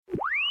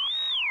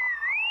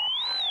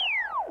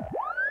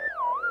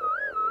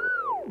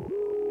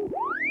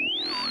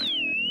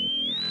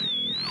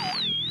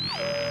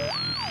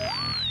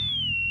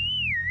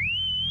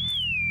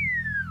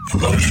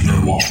those who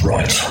know what's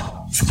right,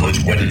 for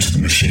those wedded to the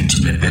machines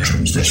in their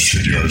bedrooms, their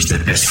studios,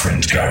 their best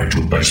friend's garage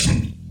or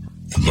basement,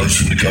 for those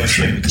who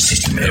negotiate with the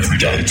system every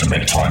day to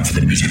make time for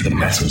the music that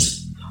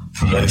matters,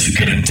 for those who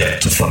get in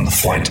debt to fund the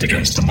fight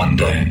against the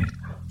mundane,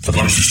 for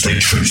those who stay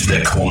true to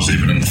their cause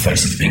even in the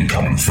face of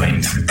income and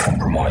fame through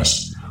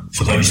compromise,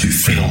 for those who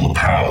feel the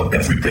power of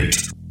every beat,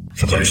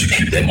 for those who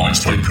keep their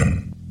minds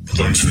open, for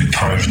those who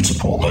encourage and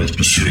support those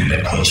pursuing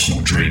their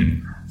personal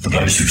dream, for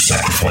those who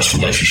sacrifice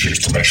relationships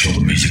to make sure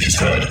the music is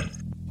heard,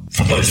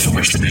 for those for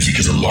which the music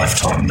is a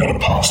lifetime, not a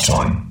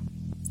pastime.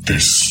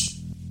 This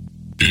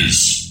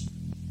is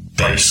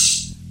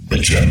Bass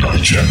Agenda,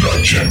 Agenda,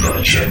 Agenda,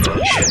 Agenda,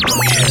 Agenda,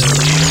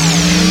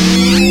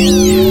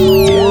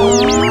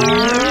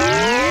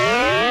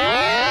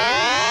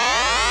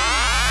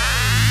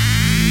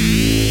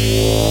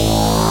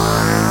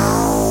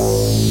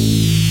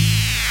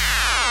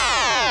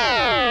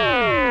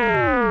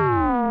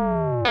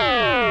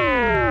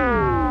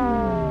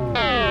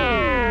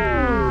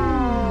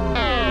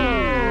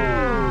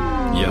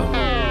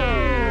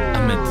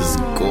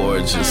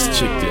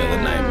 chick the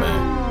other night,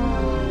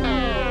 man,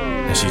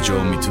 and she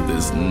drove me to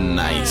this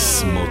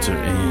nice motor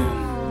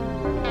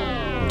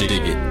inn. Dig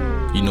it,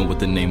 you know what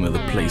the name of the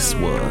place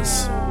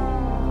was?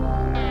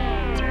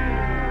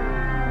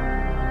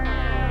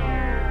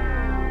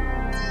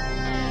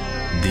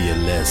 The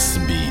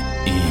Lesbian.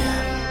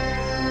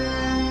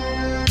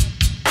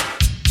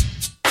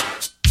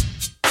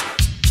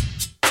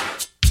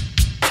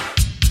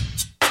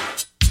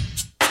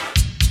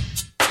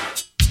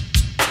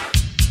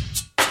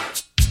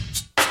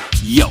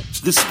 Yo,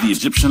 this is the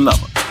Egyptian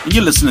Lover, and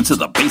you're listening to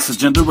the Bass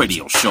Agenda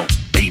Radio Show,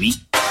 baby.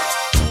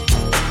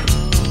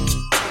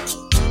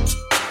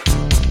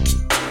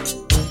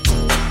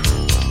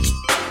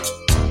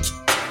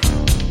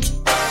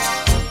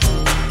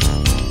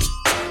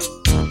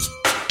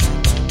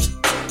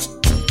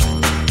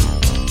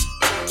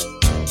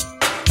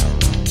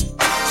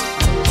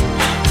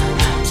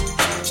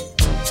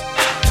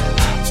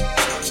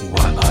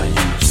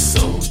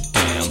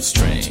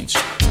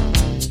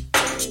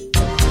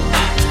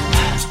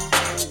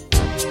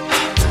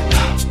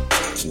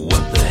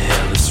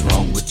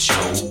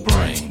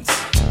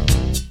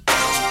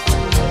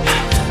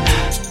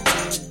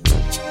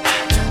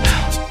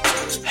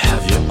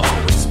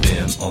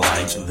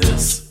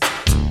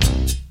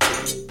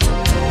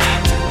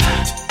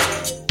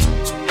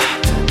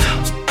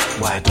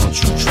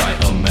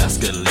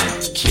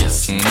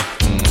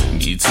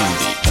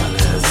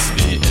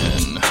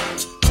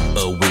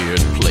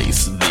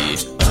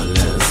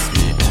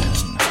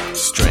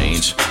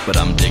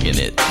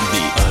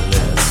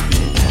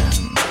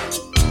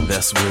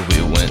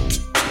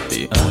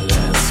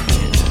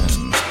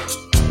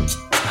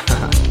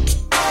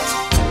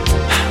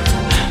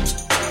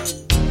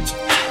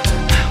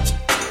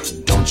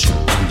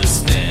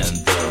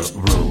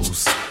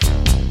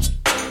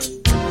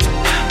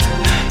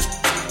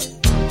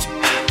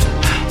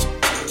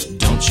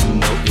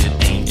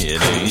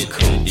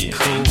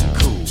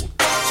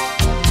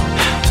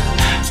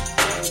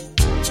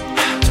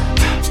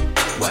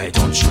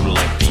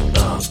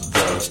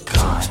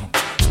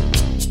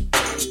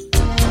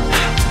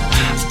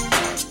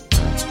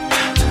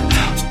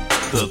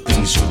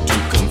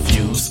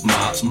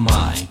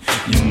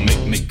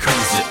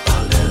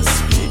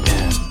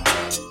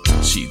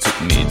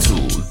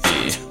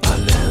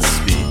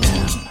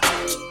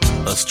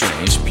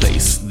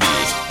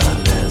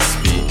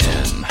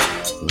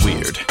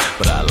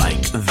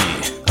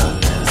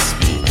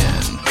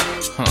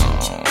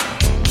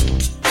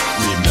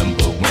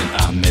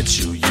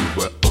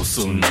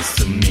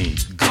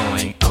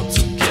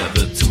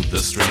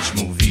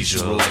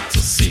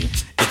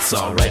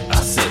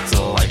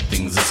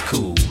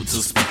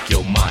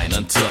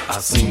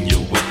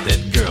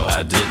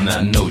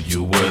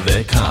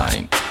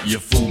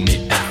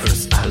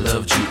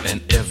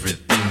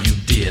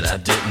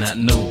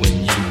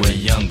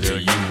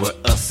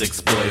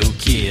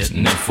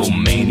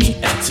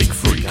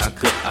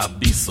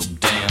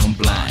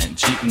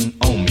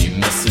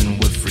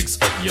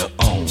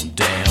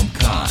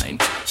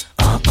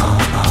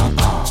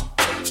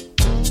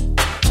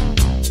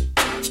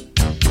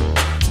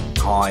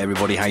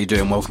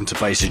 Welcome to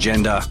Bass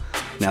Agenda.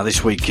 Now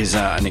this week is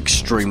an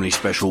extremely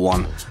special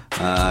one.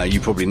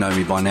 You probably know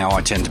me by now.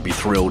 I tend to be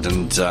thrilled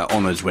and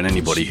honoured when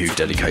anybody who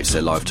dedicates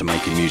their life to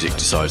making music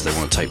decides they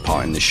want to take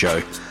part in this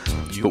show.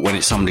 But when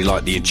it's somebody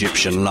like the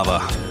Egyptian Lover,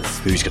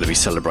 who's going to be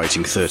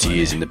celebrating 30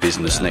 years in the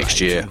business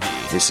next year,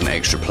 it's an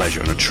extra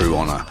pleasure and a true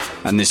honour.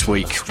 And this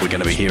week we're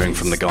going to be hearing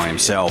from the guy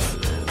himself,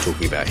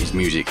 talking about his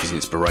music, his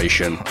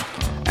inspiration,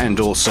 and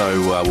also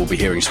we'll be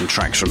hearing some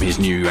tracks from his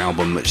new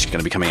album that's going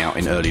to be coming out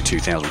in early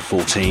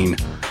 2014,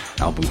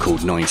 album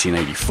called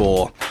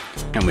 1984.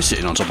 And we're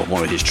sitting on top of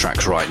one of his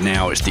tracks right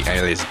now. It's the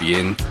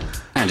Lesbian,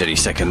 and any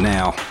second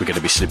now we're going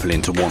to be slipping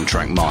into One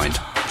Track Mind.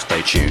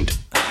 Stay tuned.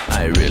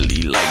 I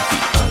really like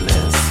the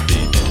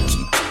Lesbian.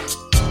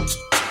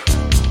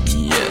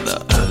 Yeah, the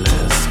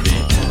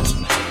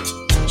Lesbian.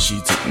 She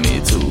took me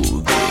to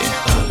the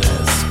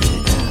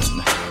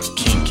Lesbian.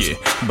 Kinky,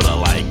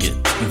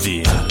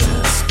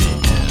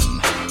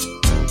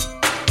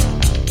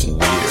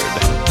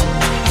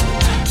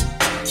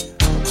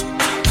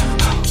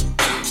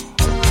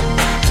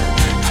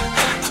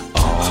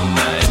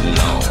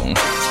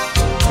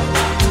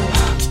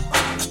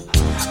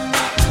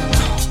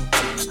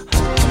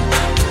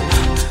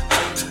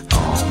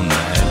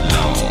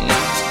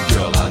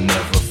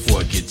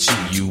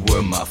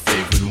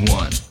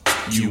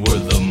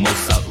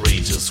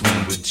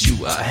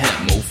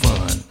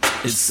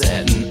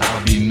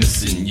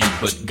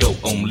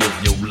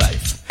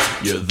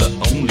 You're the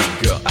only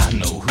girl I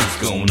know who's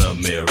gonna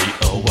marry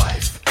a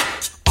wife.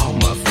 All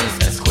my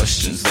friends ask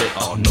questions, they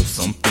all know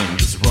something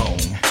is wrong.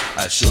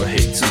 I sure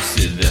hate to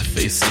see their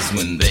faces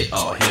when they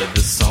all hear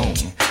this song.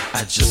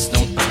 I just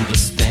don't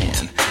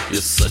understand.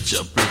 You're such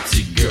a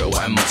pretty girl,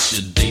 why must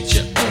you date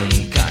your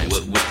own kind?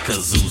 What with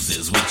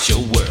kazoozes with your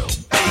world?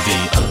 Be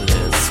a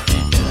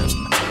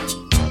lesbian.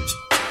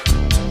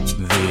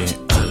 The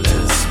a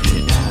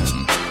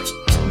lesbian.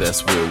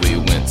 That's where we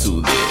went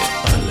to, the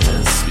a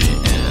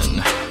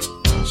lesbian.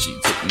 She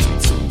took me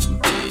to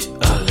the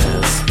a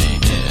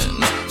lesbian.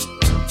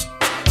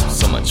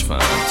 So much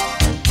fun.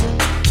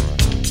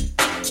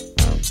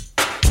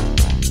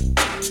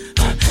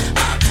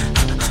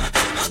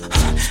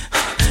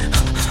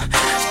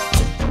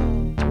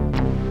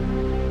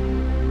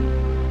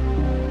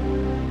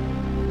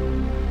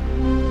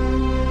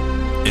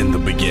 In the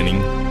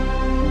beginning,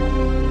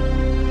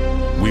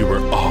 we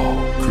were all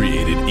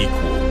created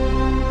equal.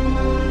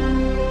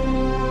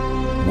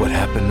 What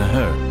happened to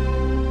her?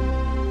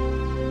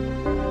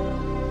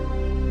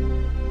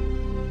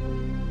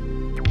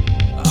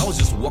 I was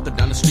just walking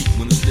down the street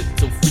when this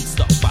little freak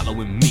started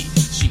following me.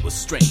 She was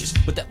strange,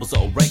 but that was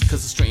alright,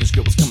 cause a strange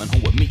girl was coming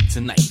home with me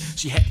tonight.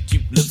 She had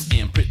cute lips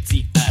and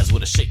pretty eyes,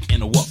 with a shake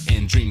and a walk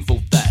and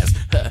dreamful thighs.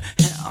 Her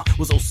hair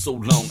was oh so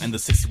long, and the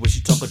sexy way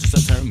she talked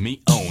just turned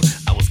me on.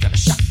 I was kinda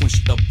shocked when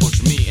she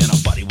approached me, and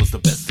her body was the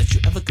best that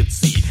you ever could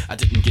see. I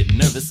didn't get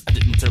nervous, I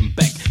didn't turn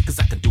back, cause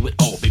I could do it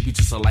all, baby,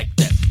 just like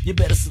that. You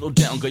better settle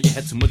down, girl, you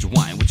had too much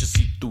wine with your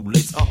see-through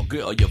lace. Oh,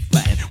 girl, you're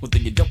fine. One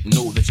thing you don't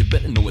know that you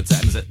better know in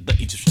time is that the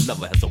Egyptian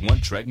lover has a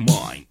one-track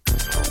mind.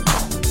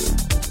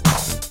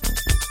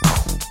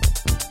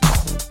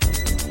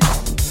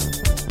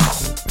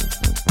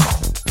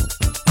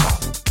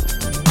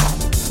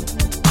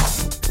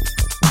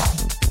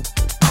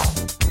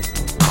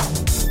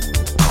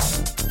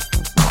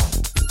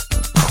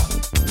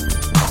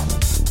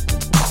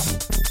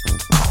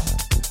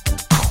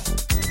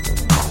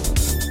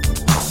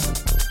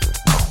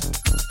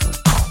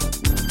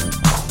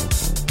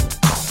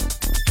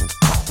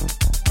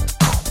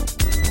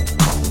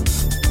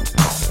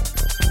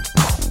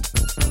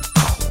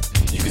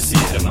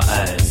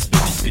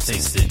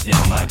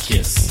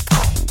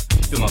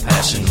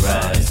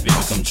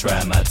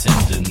 Try my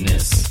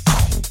tenderness.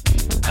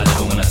 I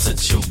love it when I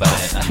touch your body.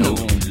 I know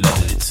you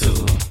love it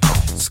too.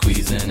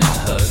 Squeezing and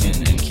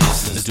hugging and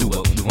kissing. Let's do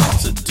what we want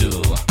to do.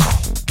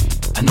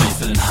 I know you're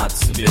feeling hot,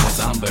 because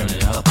I'm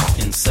burning up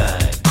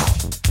inside.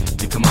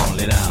 You come on,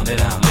 lay down, lay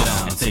down, lay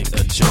down, and take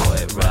a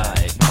joy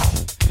ride.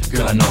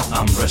 Girl, I know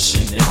I'm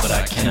rushing it, but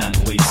I cannot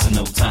waste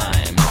no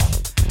time.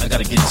 I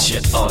gotta get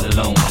you all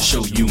alone and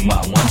show you my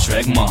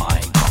one-track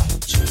mind.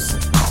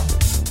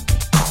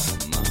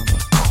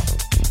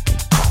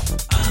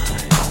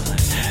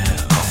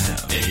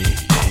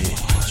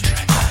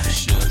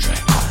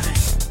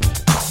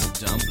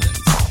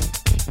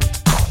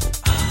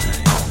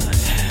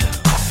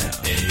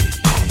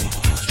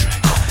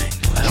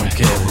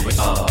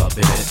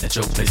 At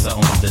your place I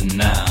own the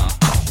now.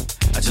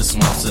 I just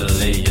want to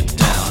lay you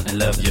down and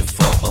love you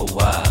for a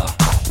while.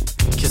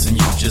 Kissing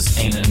you just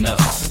ain't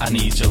enough, I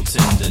need your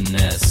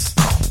tenderness.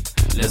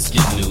 Let's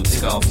get new,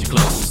 take off your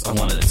clothes, I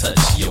wanna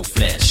touch your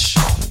flesh.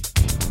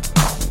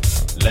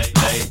 Lay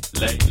down.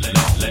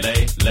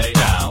 Lay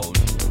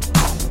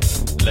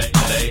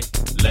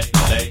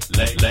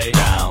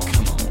down.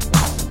 Come on.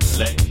 Lay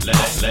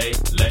down.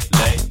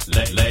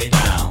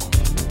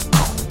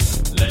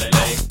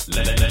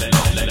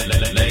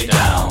 Lay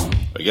down.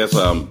 I guess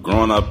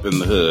growing up in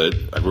the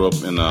hood, I grew up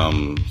in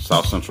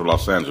South Central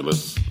Los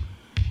Angeles,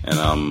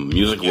 and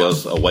music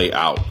was a way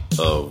out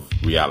of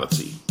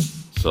reality.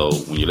 So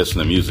when you listen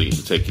to music, it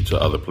can take you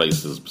to other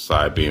places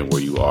beside being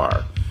where you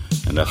are.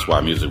 And that's why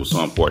music was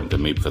so important to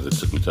me, because it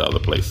took me to other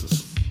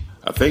places.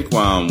 I think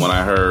when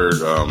I heard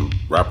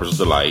Rapper's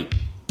Delight,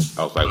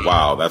 I was like,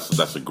 wow,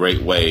 that's a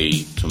great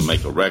way to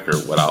make a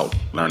record without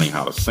learning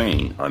how to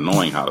sing or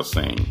knowing how to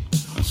sing.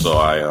 And so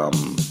I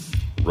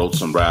wrote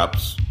some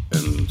raps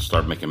and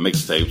started making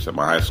mixtapes at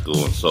my high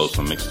school and sold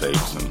some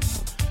mixtapes.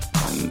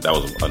 And that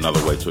was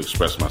another way to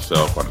express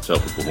myself or to tell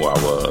people who I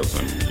was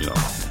and,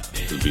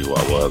 to be who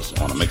I was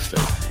on a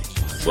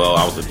mixtape. Well,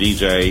 I was a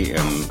DJ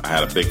and I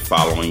had a big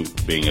following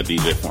being a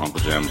DJ for Uncle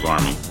Jam's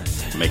Army.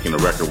 Making a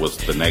record was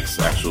the next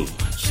actual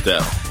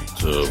step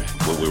to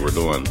what we were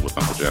doing with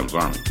Uncle Jam's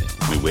Army.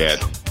 I mean, we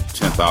had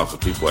 10,000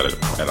 people at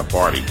a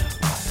party.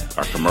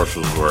 Our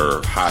commercials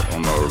were hot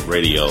on the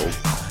radio.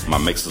 My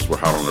mixes were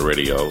hot on the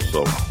radio.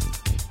 So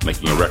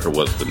making a record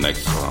was the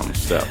next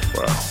step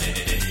for us.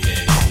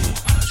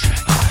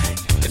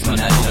 If now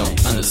you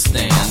don't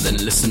understand, then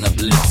listen up,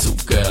 little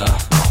girl.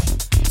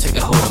 Take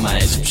a hold of my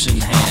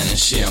Egyptian hand and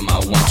share my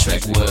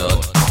one-track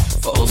world.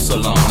 For oh so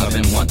long I've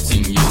been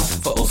wanting you.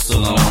 For oh so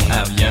long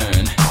I've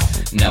yearned.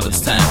 Now it's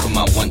time for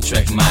my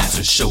one-track mind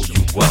to show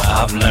you what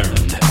I've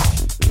learned.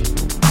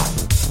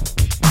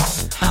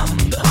 I'm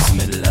the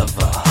ultimate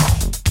lover.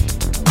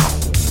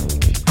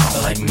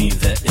 Like me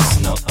there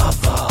is no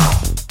other.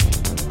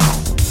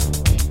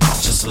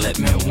 Just let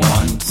me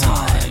one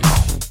time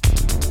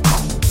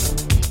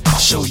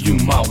show you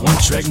my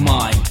one-track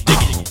mind. Dig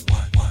it.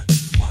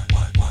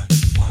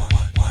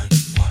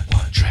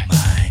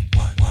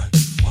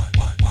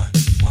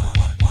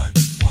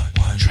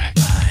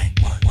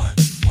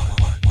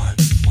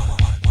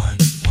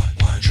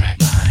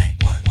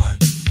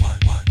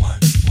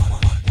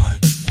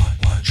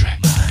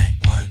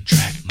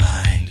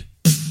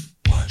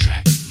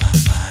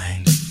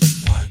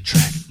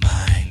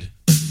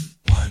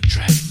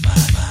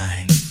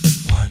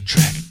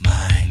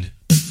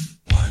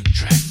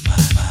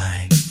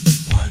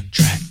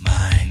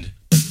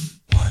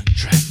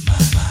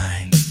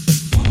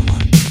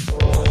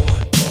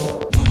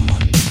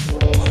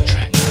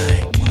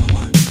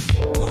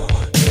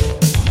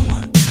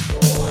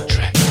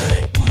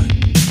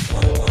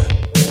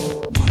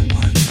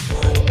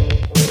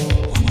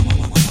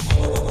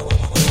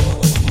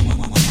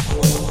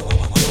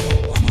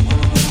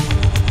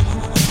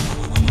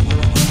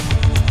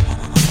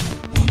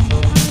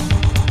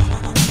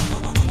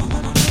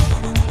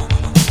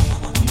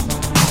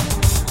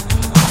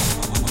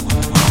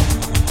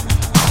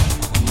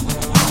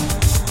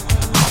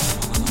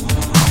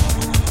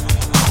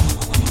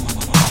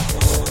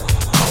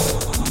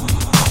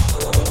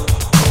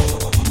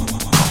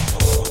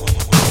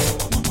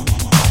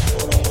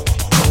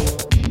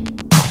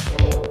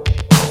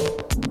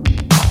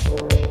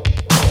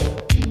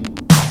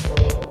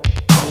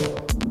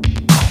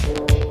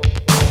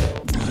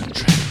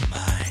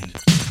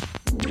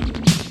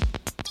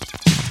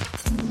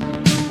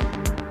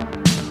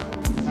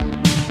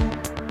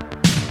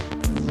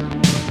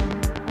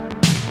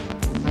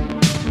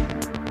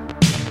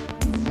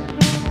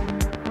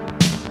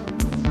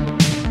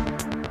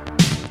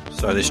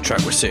 So this track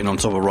we're sitting on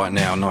top of right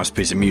now, a nice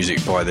piece of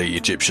music by the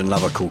Egyptian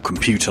Lover called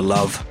Computer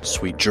Love,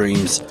 Sweet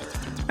Dreams.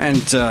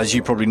 And as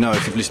you probably know,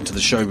 if you've listened to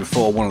the show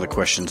before, one of the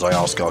questions I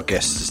ask our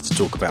guests is to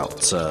talk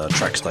about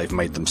tracks they've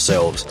made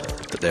themselves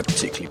that they're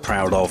particularly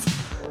proud of.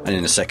 And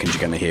in a second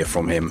you're going to hear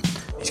from him.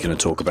 He's going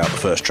to talk about the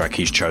first track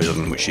he's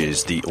chosen, which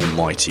is the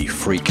almighty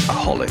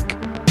Freakaholic.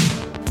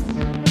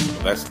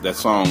 That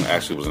song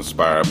actually was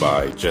inspired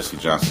by Jesse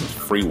Johnson's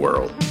Free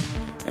World.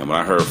 And when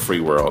I heard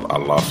Free World, I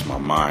lost my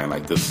mind.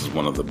 Like, this is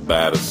one of the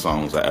baddest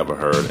songs I ever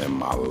heard in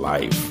my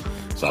life.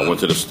 So I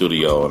went to the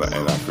studio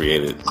and I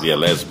created The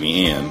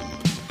Lesbian,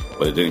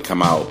 but it didn't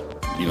come out,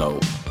 you know,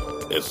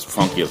 as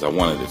funky as I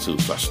wanted it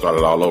to. So I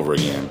started all over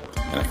again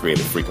and I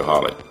created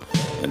Freakaholic.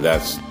 And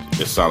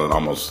it sounded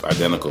almost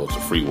identical to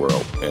Free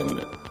World.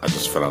 And I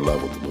just fell in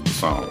love with the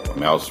song. I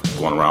mean, I was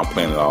going around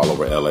playing it all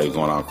over LA,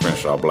 going on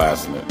Crenshaw,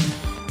 blasting it,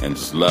 and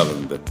just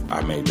loving that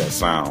I made that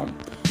sound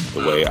the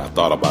way I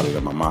thought about it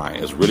in my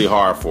mind. It's really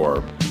hard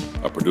for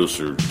a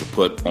producer to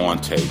put on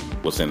tape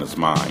what's in his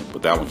mind,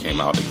 but that one came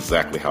out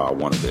exactly how I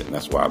wanted it, and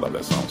that's why I love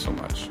that song so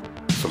much.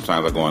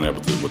 Sometimes I go in there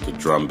with the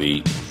drum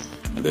beat,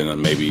 and then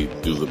maybe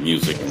do the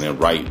music, and then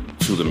write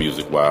to the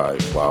music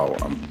while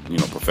I'm, you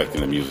know,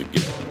 perfecting the music,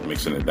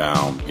 mixing it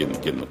down,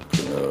 getting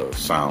the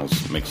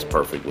sounds mixed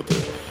perfect with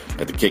it.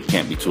 Like the kick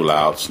can't be too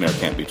loud, snare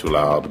can't be too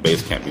loud, the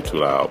bass can't be too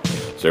loud,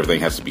 so everything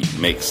has to be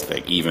mixed,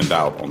 like evened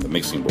out on the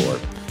mixing board.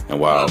 And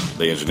while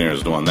the engineer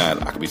is doing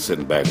that, I could be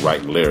sitting back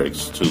writing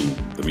lyrics to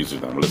the music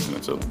that I'm listening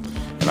to.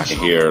 And I can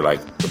hear like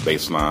the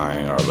bass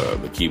line or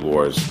the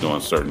keyboards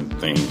doing certain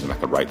things, and I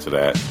could write to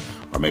that.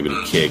 Or maybe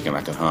the kick, and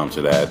I can hum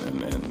to that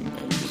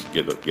and just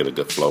get a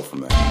good flow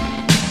from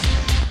that.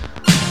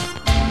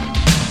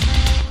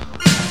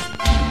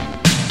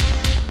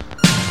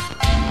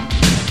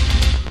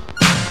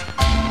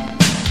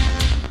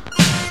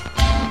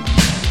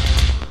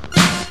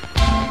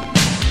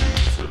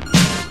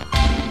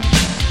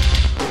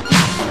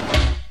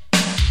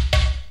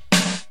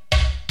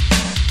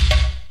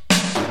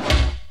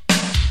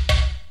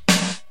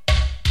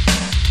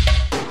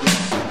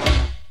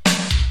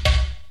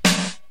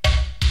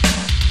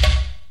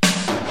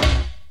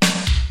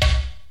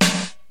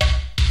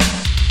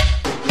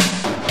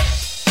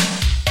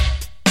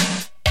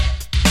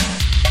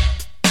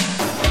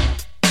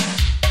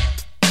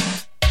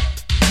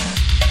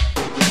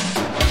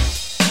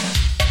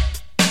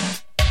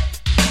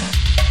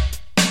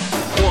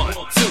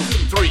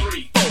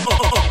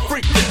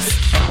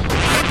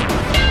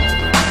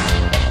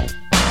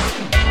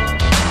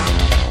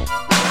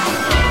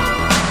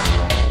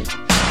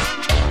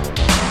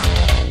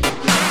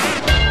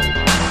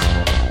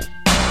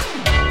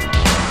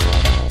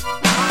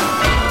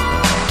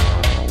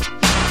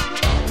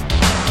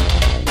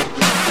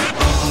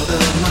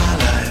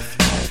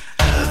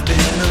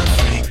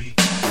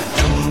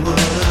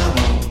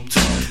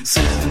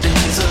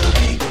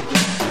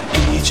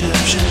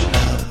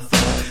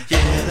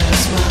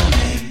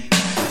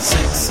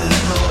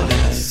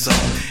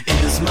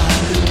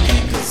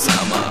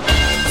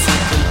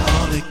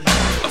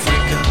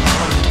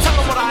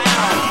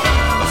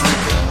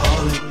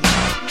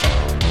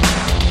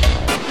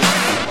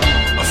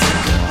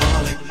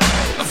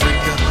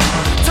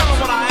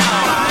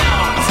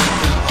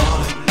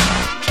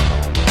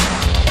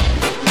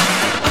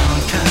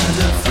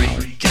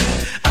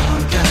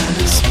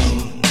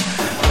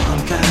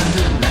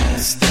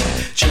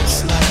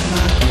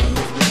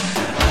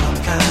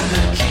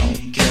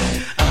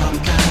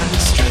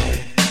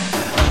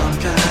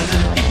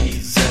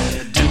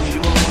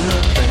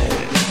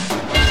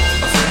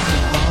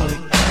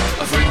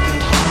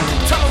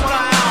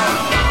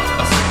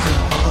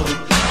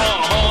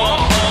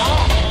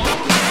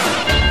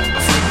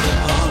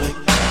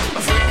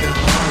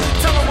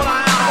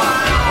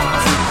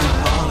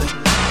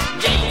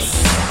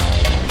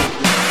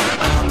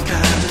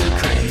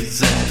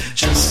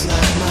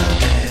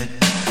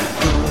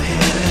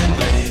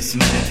 kiss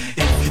me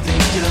if you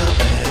think you're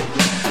bad.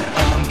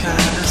 I'm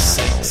kinda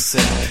sexy,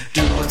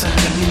 do I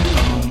take you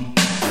home?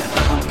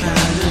 I'm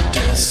kinda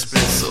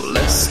desperate, so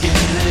let's get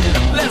it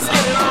on. Let's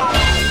get it on.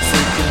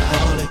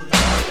 Freakaholic,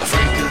 a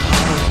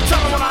freakaholic.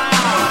 Tell me what I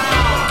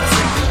am. A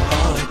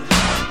freakaholic.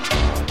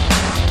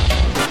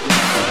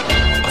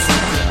 A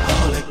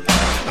freakaholic,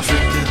 a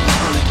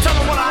freakaholic. Tell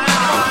me what I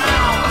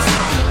am. A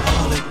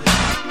freakaholic.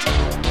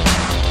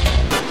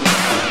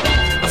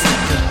 A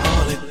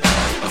freakaholic,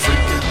 a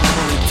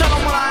freakaholic. Tell me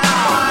what I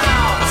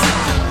am. A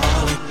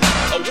freakaholic.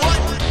 A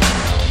what?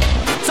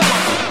 Tell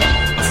me.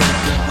 A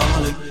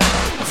freakaholic,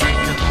 a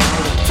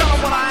freakaholic. Tell me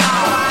what I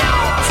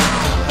am. A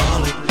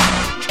freakaholic.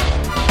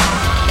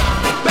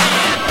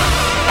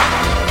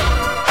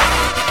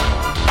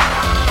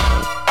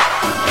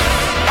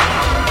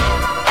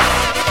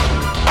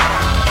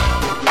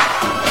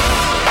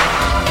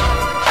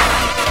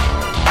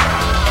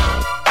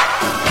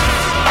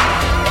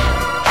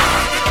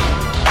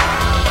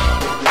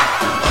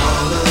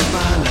 All of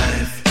my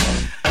life,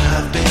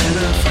 I've been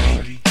a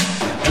freak,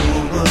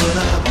 doing what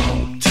I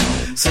want to,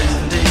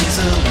 7 days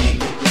a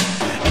week.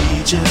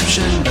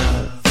 Egyptian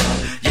lover,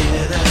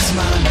 yeah, that's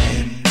my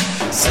name.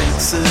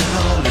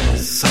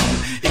 Sexaholism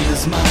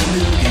is my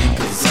new game,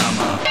 'cause I'm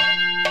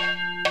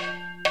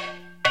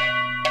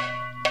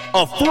A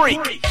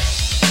freak.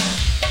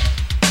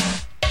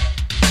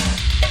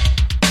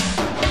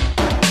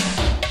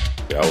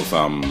 I was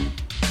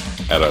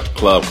at a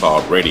club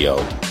called Radio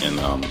in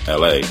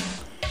LA,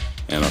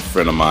 and a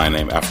friend of mine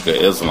named Africa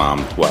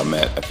Islam, who I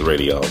met at the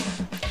Radio,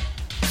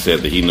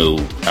 said that he knew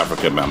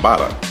Africa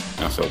Bambaataa.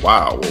 And I said,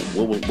 wow,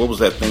 what was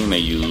that thing they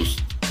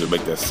used to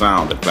make that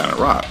sound at Planet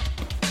Rock?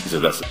 He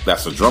said,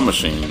 that's a drum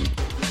machine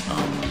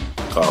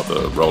called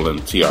the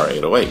Roland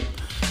TR-808.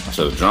 I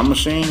said, a drum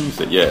machine? He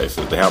said, yeah. He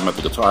said, they have them at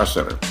the Guitar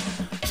Center.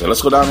 I said,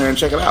 let's go down there and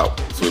check it out.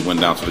 So we went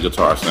down to the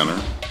Guitar Center,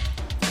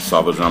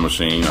 saw the drum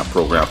machine. I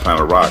programmed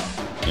Planet Rock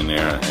in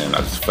there, and I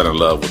just fell in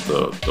love with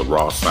the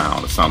raw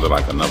sound. It sounded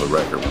like another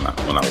record when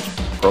I was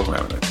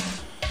programming it.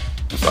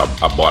 And so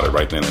I bought it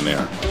right then and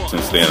there.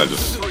 Since then, I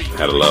just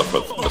had a love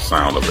for the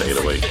sound of the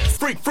 808.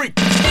 Freak, freak.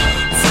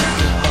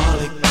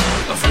 freakaholic,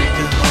 a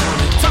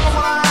freakaholic. Tell me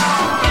what I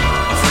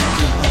am. A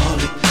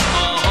freakaholic.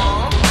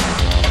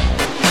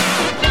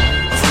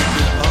 A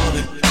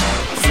freakaholic,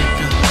 a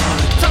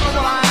freakaholic. Tell me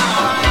what I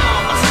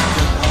am. A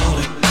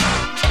freakaholic.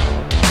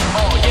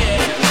 Oh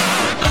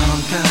yeah. I'm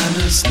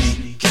kinda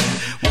sneaky,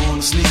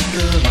 wanna sneak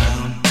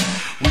around.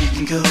 We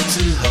can go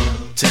to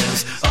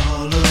hotels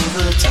all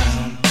over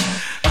town.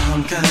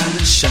 I'm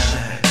kinda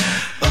shy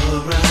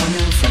around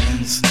your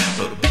friends,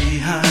 but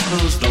behind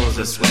closed doors,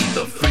 that's when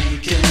the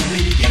freaking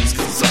begins.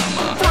 'Cause I'm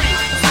a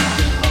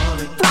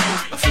freakaholic,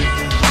 a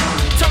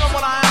freakaholic, Tell me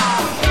what I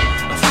am.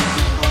 a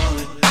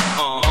freakaholic.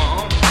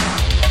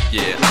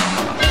 Yeah, I'm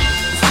a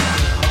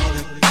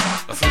Freakaholic,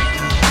 a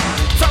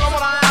freakaholic, Tell me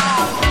what I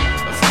am.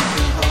 a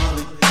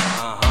freakaholic.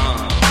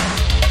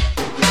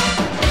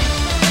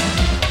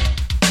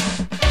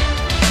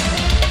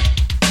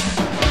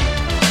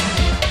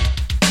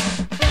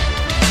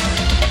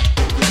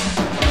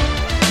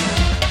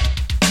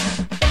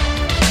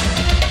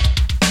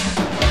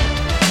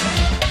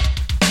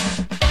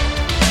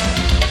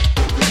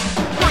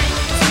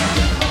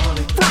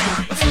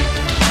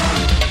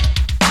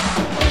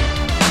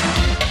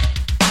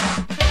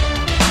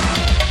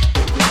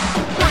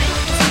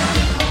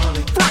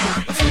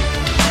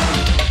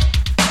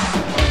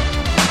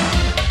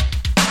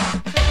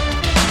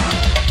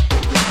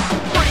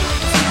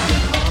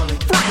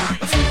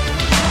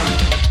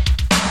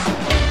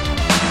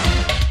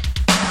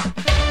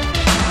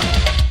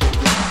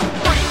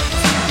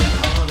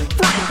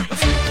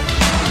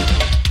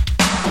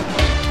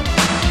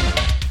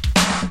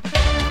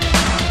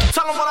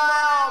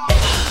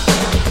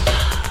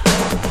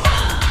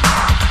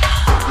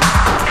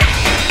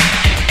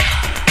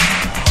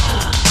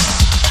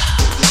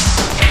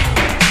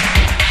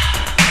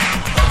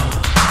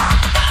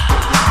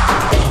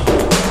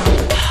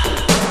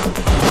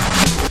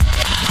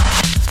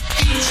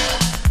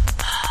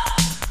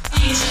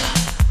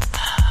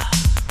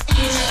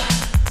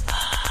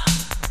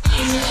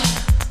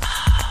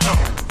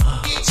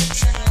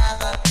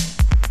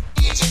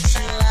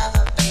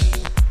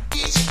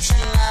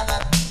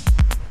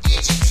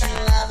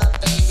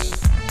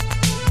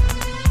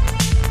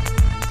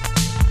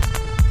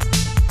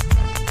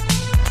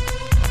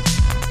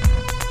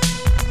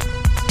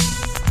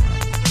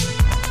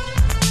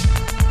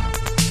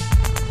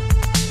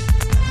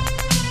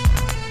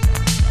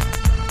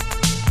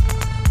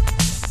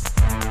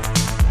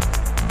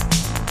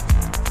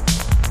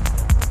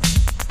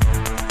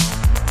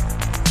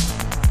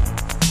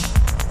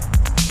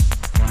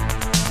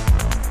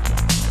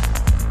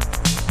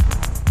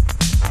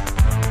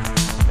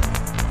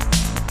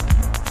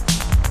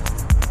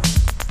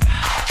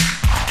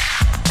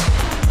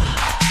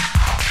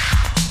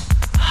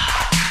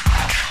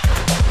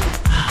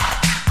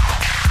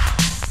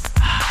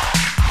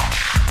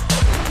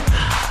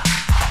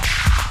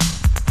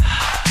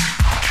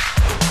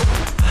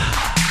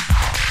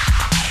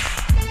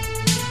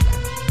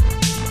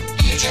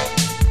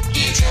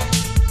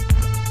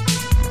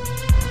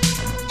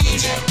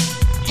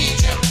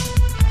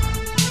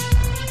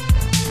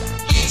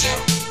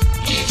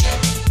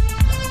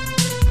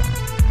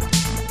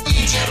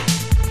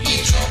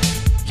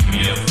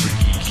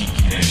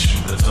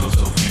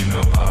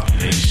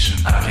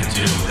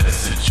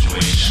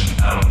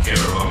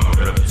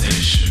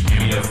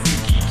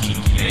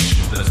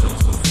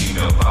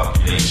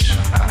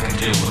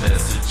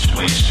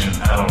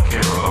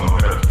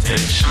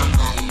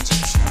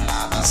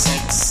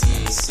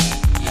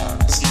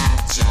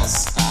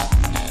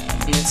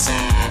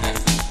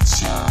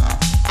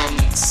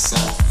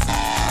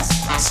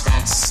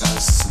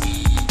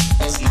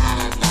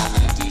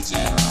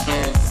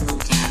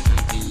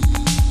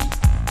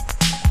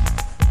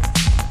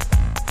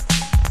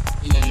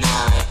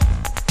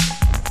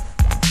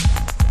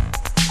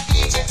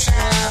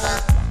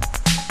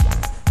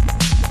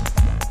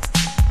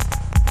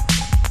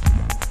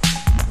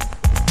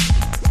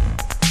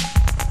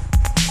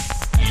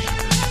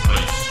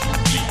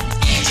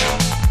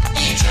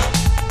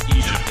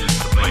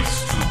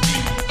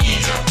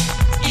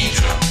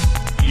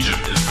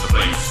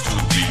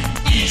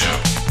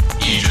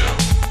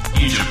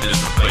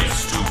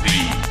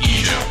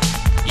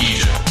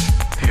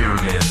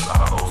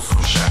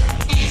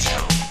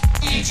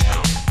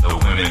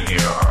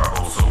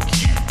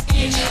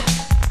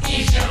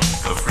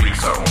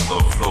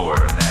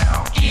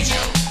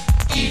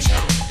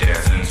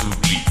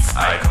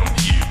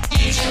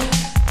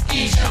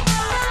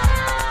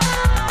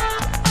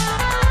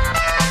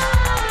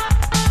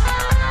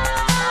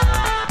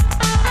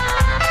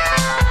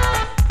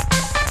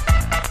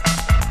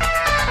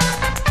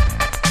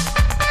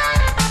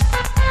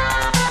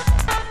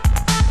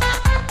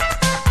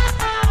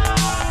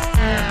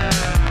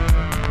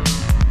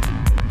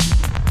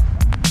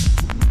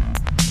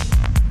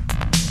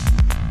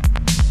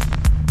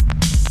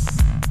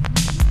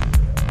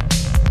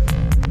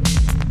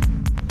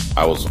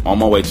 I was on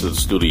my way to the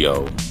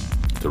studio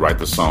to write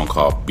the song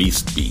called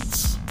Beast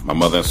Beats. My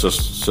mother and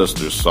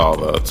sisters saw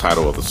the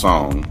title of the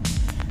song,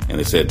 and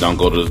they said, "Don't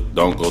go to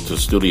the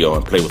studio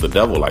and play with the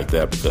devil like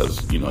that,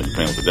 because you're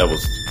playing with the devil,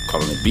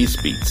 calling it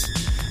Beast Beats."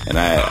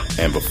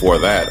 And before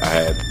that, I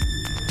had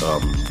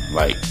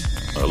like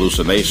a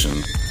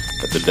hallucination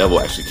that the devil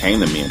actually came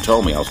to me and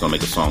told me I was going to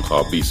make a song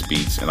called Beast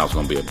Beats, and I was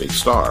going to be a big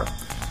star.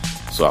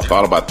 So I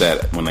thought about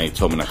that when they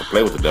told me not to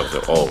play with the devil. I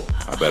said, "Oh,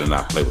 I better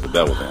not play with the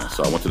devil then."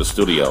 So I went to the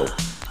studio,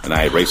 and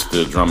I erased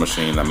the drum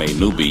machine. I made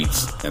new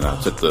beats, and I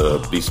took the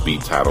Beast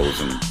Beat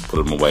titles and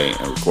put them away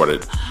and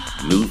recorded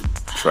new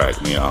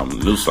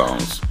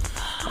songs.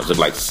 I took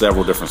like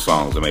several different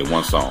songs and made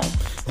one song,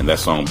 and that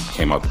song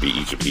came out to be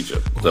Egypt,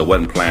 Egypt. So it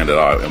wasn't planned at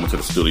all. I went to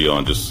the studio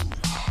and just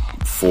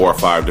 4 or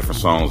 5 different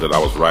songs that I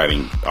was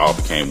writing all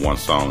became one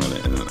song,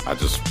 and I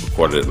just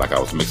recorded it like I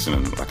was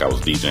mixing, like I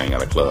was DJing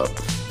at a club.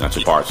 And I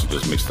took parts and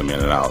just mixed them in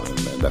and out, and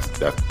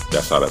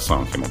that's how that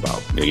song came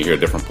about. You hear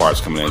different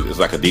parts coming in. It's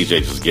like a DJ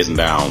just getting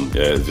down.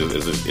 It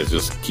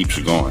just keeps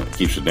you going, it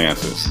keeps you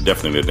dancing. It's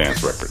definitely a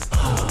dance record.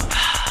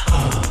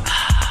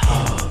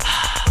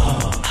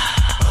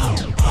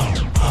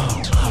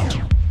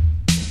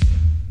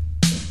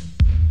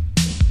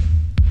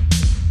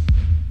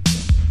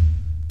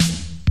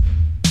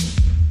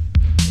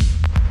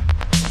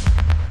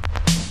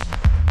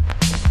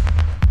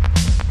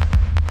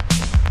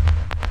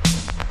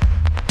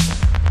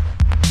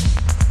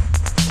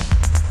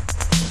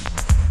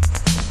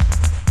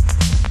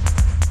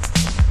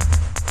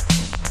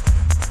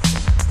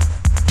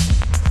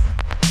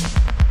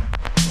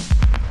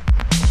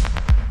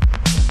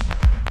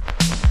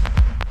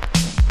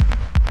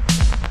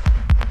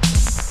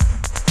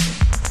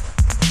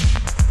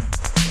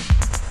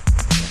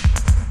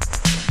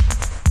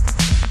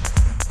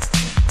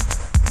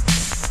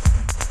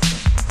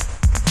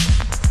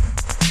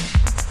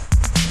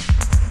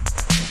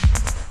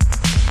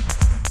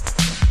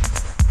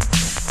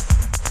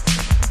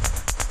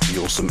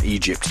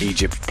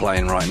 Egypt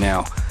playing right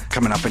now.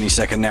 Coming up any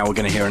second now, we're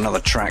going to hear another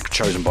track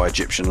chosen by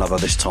Egyptian Lover,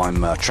 this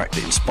time a track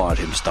that inspired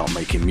him to start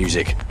making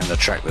music, and a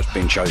track that's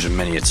been chosen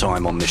many a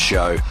time on this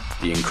show,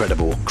 the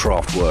incredible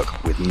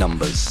Kraftwerk with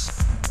Numbers.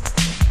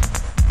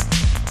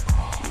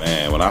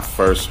 Man, when I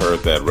first heard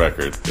that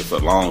record, it's a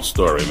long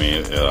story. I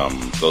mean,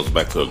 it goes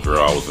back to a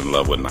girl I was in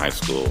love with in high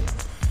school.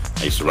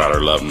 I used to write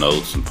her love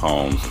notes and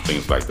poems and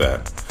things like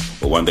that.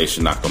 But one day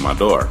she knocked on my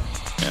door,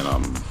 and I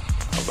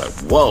was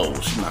like, whoa,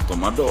 she knocked on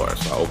my door.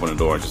 So I opened the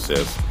door and she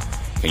says,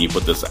 "Can you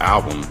put this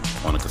album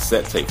on a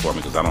cassette tape for me,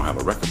 because I don't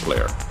have a record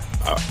player?"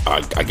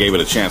 I gave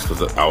it a chance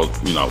because I was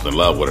in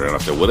love with her, and I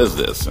said, "What is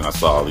this?" And I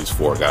saw these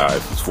 4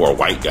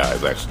 white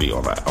guys actually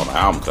on the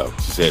album cover.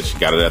 She said she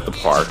got it at the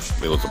park.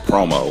 It was a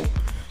promo,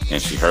 and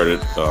she heard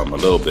it a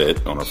little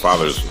bit on her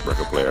father's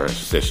record player, and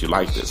she said she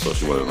liked it, so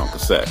she wanted it on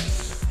cassette.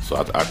 So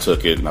I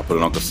took it and I put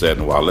it on cassette,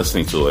 and while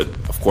listening to it,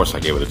 of course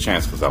I gave it a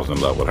chance because I was in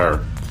love with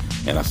her.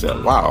 And I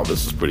said, wow,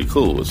 this is pretty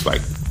cool. It's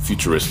like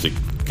futuristic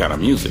kind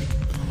of music.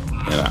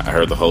 And I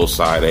heard the whole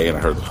side A and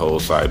I heard the whole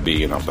side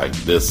B, and I was like,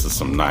 this is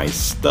some nice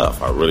stuff.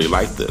 I really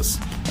like this.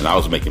 And I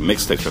was making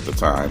mixtapes at the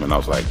time, and I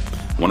was like,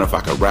 I wonder if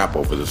I could rap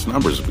over this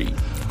Numbers beat.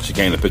 She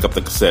came to pick up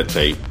the cassette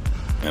tape,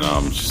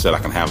 and she said I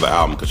can have the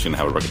album because she didn't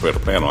have a record player to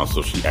play it on,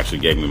 so she actually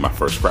gave me my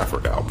first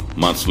Kraftwerk album.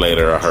 Months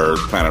later, I heard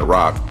Planet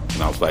Rock,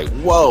 and I was like,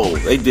 whoa,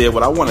 they did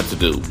what I wanted to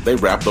do. They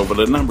rapped over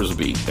the Numbers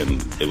beat,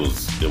 and it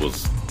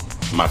was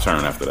my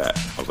turn after that.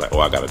 I was like,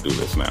 oh, I got to do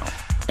this now.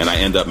 And I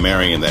end up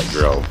marrying that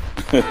girl.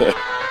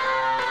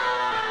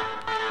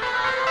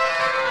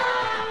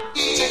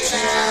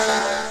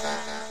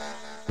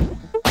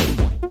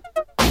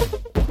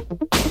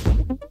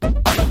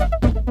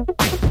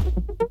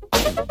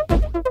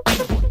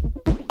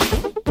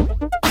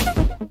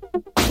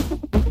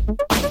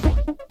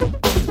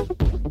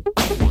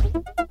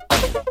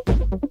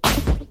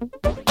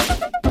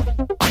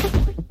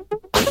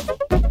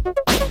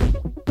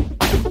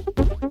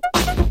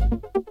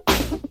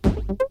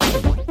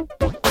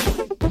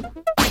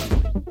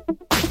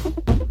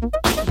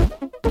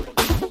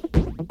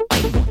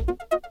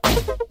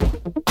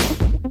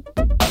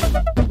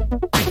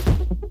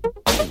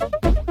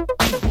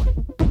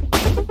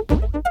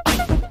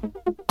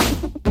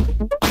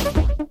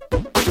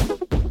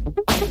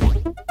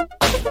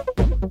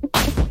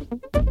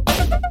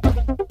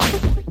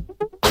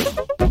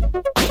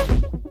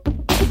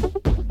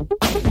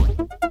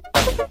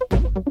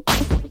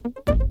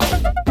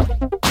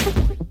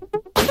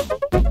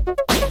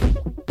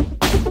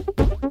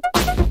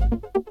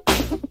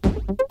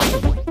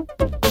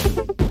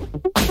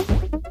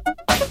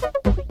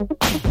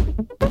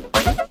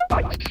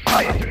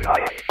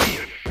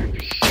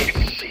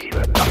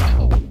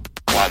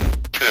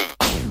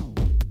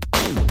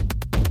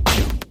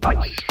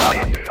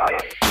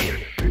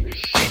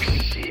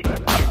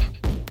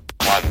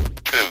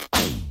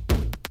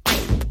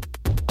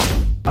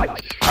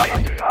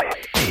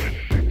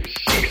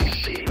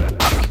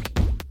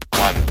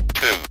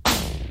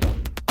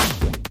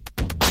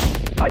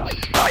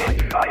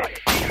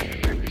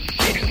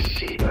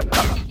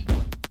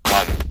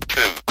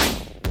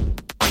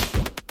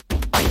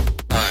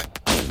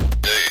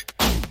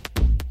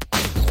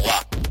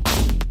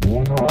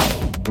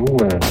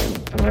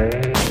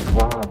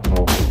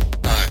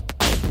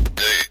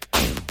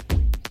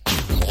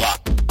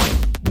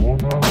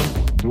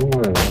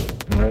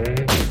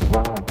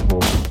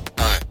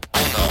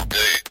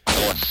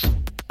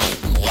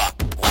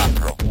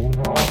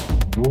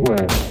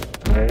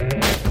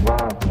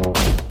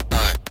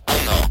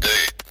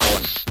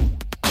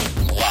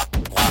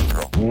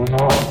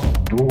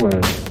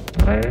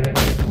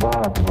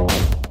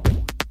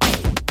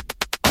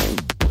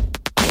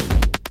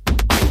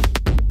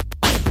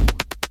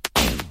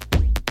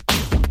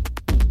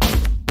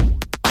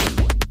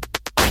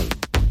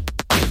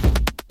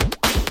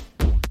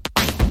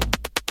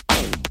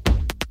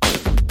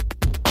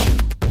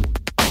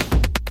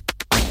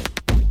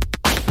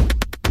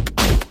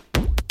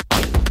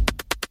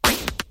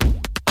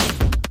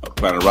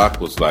 Planet Rock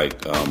was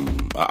like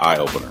an eye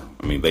opener.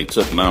 I mean, they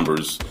took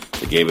numbers,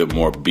 they gave it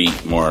more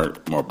beat, more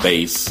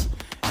bass,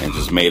 and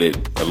just made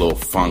it a little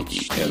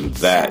funky. And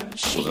that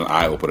was an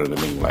eye opener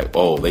to me. Like,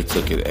 oh, they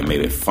took it and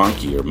made it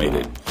funkier, made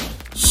it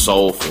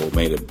soulful,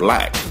 made it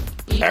black.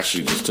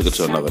 Actually, just took it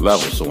to another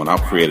level. So when I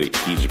created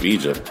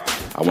Egypt,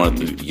 I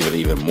wanted to give it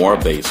even more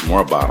bass,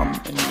 more bottom,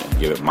 and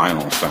give it my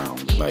own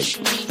sound, like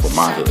for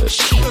my hood. The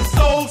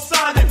soul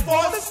sonic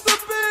voice, the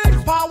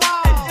big power,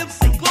 and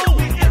MC Glow,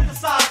 we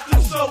emphasize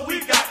this show, we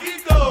got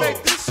ego.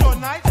 Make this your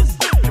night, just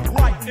live it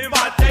right in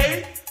my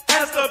day,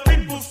 as the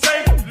people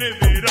say, live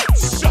it up,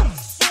 shut.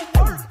 So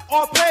work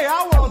or pay,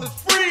 our world is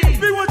free.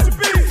 Be what you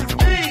be to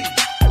me.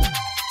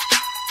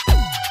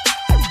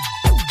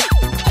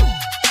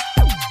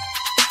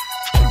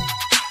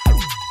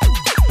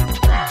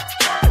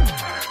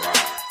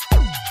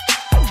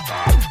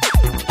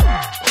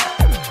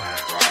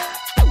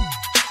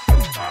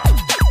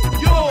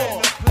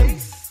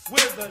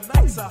 The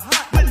nights are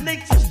hot, but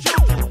nature's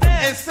children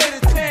dance and say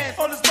the chance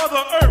on this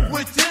mother earth,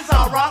 which is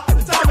our rock. The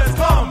time has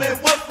come and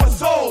what for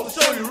soul to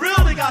show you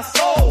really got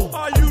soul.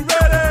 Are you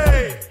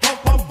ready?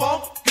 Pump, pump,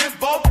 pump, get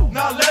bump.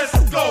 Now let's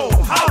go.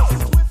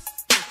 House.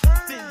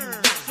 Then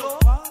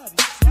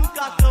you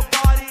got the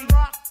body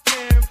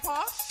rockin'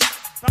 posh,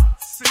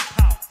 bounce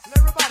house.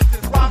 Everybody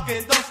just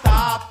rockin', don't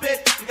stop it.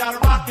 You gotta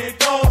rock it,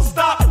 don't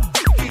stop.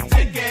 Keep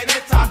ticking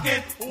and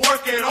talking,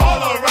 working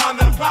all around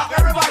the clock.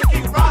 Everybody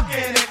keep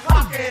rockin' and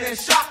clocking and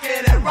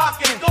shocking and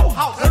rocking. Go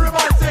house.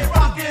 Everybody say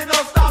rockin',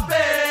 don't stop it.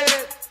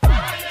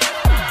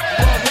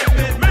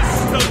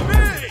 Mr.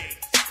 Big.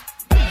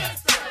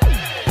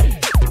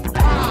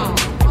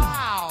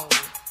 Wow.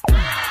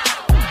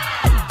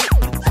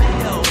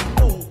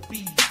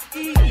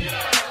 L-O-B-E.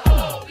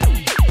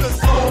 The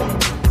Soul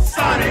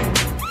Sonic.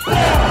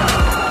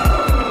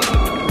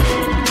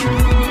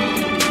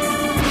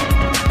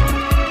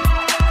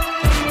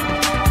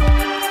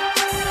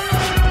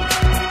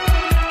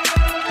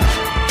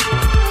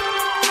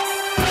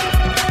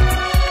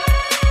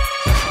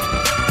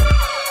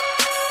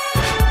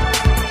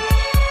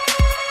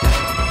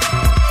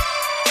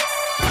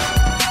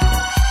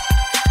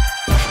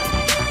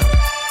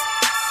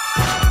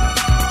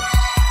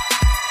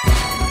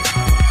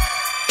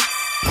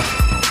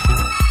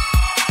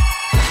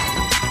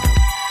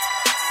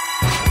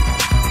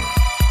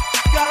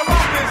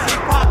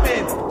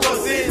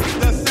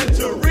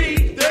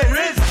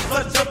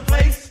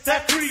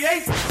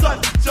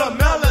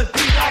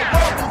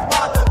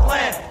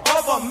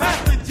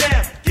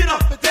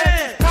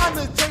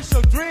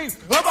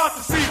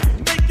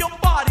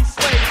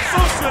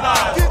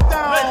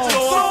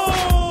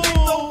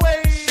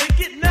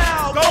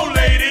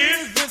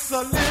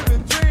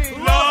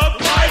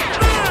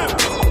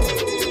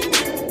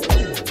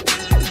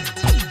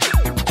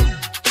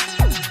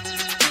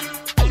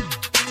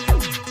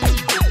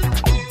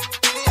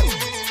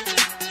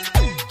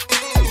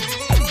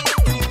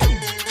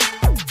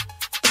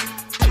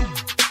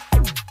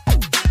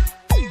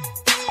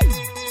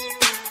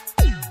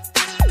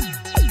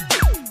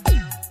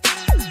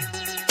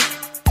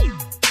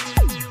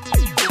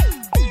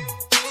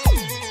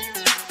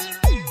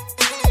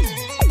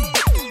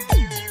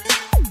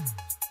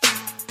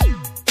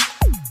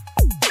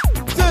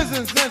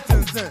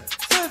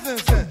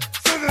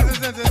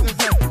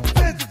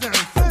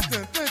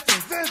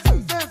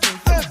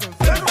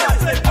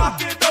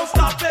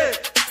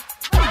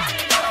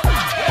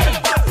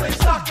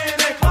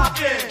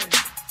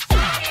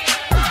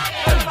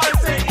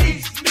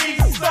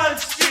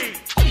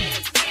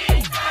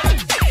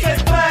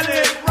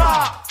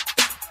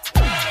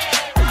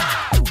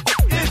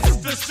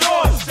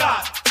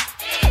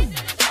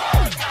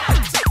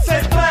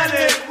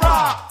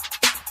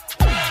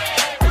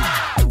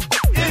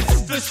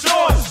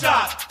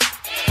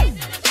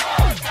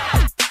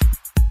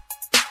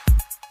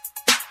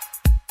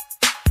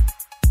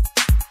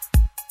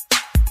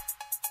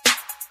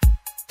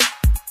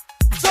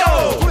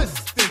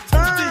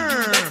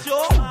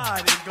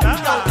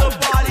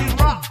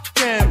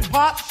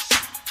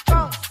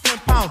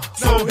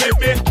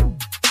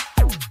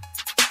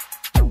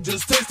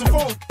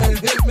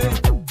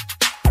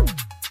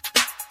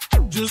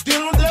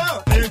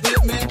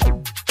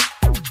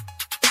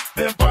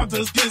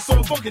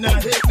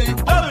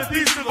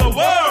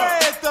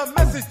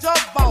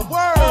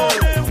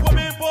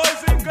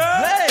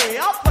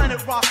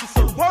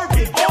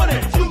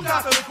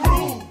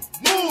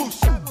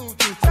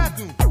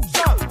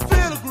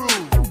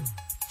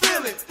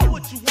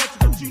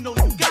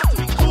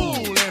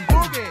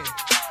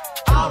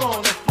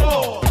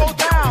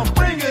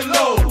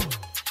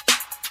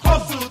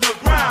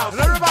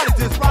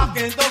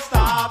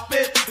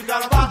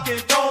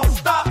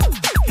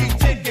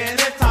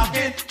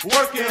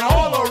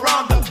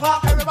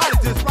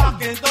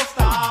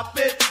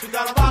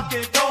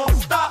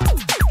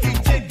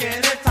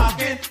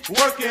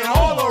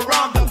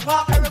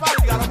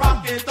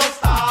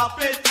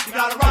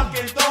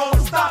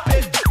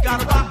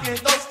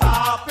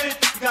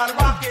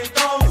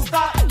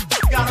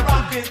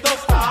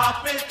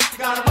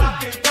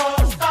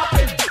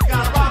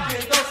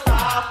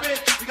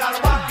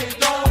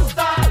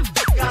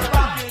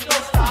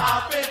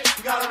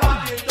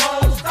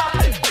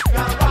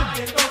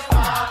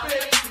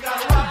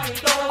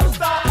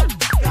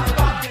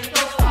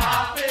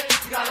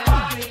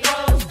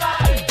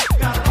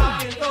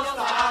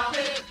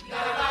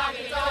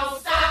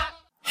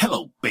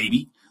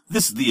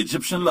 the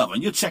Egyptian Lover,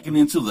 and you're checking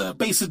into the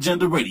Bass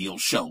Agenda Radio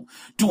Show.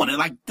 Doing it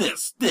like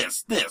this,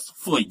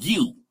 for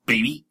you,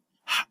 baby.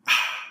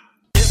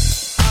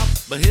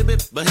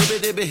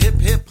 Hip,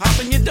 hip, hop,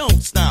 and you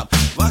don't stop.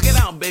 Rock it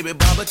out, baby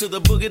baba, to the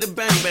boogie, the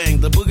bang,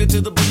 bang, the boogie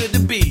to the boogie, the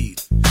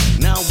beat.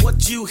 Now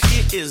what you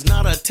hear is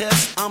not a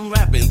test, I'm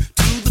rapping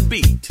to the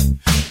beat.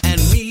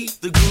 And me,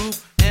 the groove,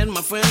 and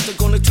my friends are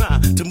gonna try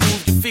to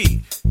move your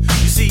feet.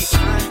 You see,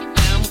 I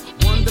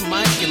am Wonder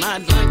Mike, and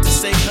I'd like to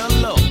say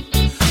hello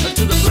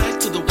to the black,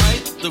 to the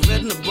white, the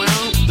red and the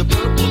brown, the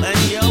purple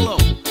and yellow.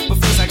 But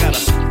first I gotta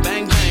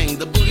bang, bang,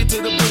 the boogie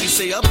to the boogie,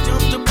 say up,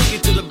 jump the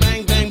boogie to the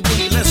bang, bang,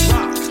 boogie, let's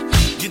rock.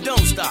 You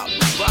don't stop,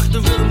 rock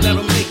the rhythm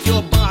that'll make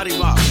your body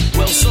rock.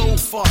 Well, so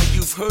far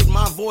you've heard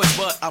my voice,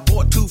 but I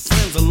brought two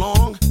friends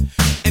along.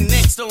 And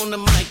next on the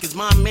mic is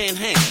my man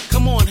Hank.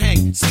 Come on,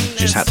 Hank, sing that.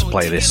 Just had to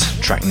play this.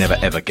 Track never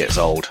ever gets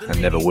old, and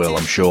never will,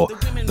 I'm sure.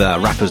 The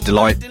Rapper's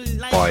Delight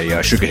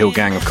by Sugar Hill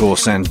Gang, of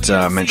course, and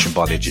mentioned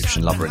by the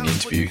Egyptian Lover in the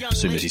interview. As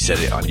soon as he said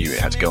it, I knew it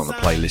had to go on the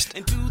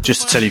playlist.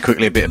 Just to tell you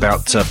quickly a bit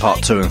about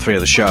part 2 and 3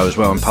 of the show as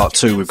well. In part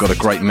 2, we've got a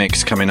great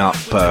mix coming up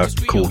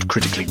called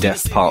Critically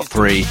Deaf Part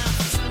 3.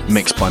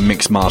 Mixed by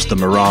Mixmaster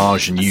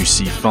Mirage and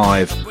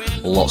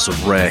UC5. Lots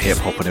of rare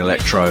hip-hop and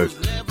electro,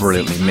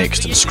 brilliantly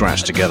mixed and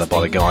scratched together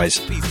by the guys.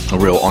 A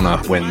real honour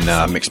when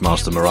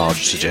Mixmaster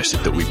Mirage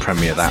suggested that we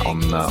premiere that on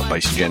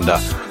Bass Agenda.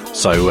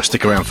 So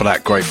stick around for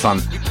that, great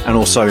fun. And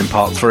also in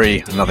part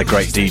 3, another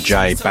great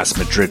DJ, Bats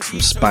Madrid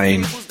from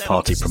Spain,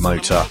 party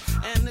promoter,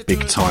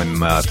 big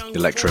time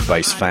electro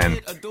bass fan.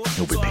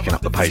 He'll be picking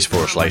up the pace for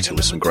us later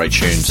with some great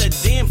tunes. I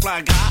said, damn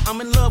fly guy,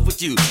 I'm in love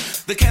with you.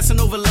 The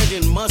Casanova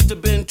legend must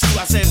have been true.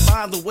 I said,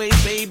 by the way,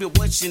 baby,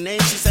 what's your name?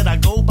 She said, I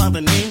go by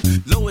the name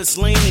Lois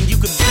Lane, and you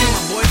could be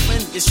my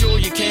boyfriend. You sure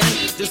you can?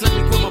 Just let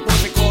me quit my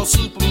boyfriend called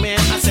Superman.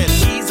 I said,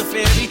 he's a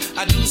fairy,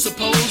 I do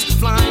suppose,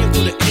 flying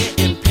through the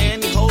air in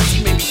pantyhose.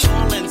 He may be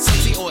tall and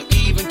sexy or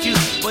even cute,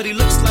 but he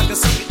looks like a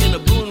sucker in a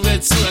blue and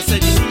red suit. I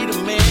said, you need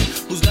a man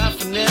who's got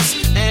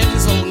finesse and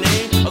his whole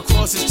name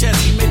across his chest.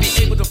 He may be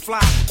able to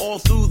fly all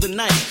through the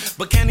night,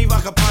 but can he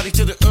rock a party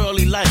to the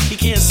early light? He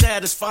can't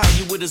satisfy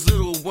you with his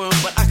little worm,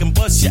 but I can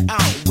bust you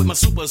out with my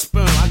super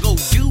sperm. I go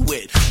do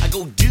it, I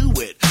go do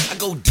it, I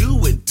go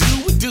do it,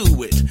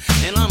 do it.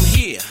 And I'm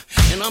here,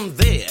 and I'm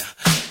there.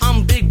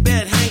 I'm Big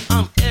Bad Hank,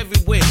 I'm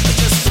everywhere.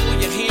 Just throw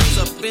your hands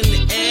up in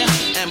the air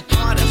and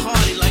party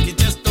hardy like you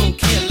just don't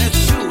care.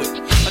 Let's do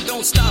it.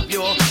 Don't stop,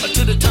 y'all.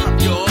 To the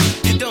top, y'all.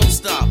 You don't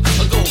stop.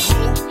 Go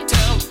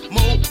hotel,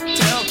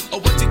 motel, or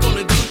what you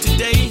gonna do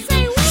today?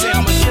 Say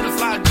I'm a get a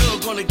fly girl,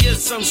 gonna get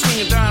some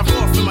swing and drive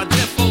off in my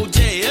Def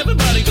OJ.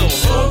 Everybody go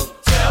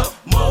hotel,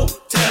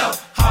 motel,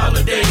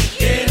 holiday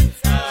inn.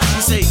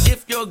 You say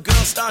if your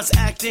girl starts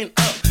acting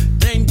up,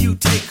 then you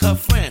take her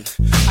friend.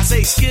 I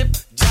say skip,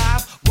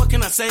 jive, what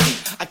can I say?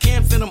 I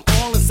can't fit them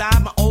all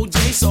inside my OJ,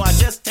 so I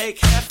just take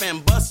half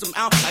and bust them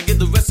out. I give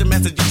the rest of the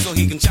message so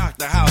he can chalk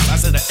the house. I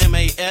said a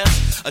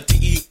M-A-S, a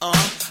T-E-R,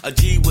 a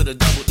G with a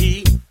double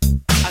E.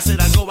 I said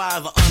I go by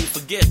the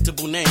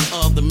unforgettable name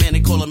of the man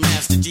they call a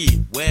Master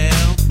G.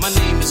 Well, my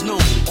name is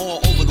known all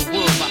over the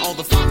world by all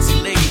the foxy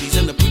ladies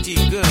and the pretty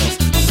girls.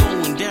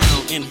 I'm going down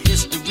in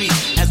history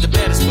as the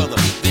baddest brother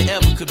there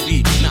ever could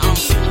be. Now I'm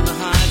feeling the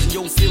highs and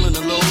you're feeling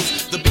the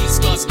lows. The beat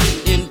starts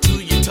getting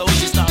into your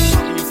toes. You start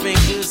popping your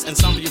fingers and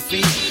some of your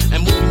feet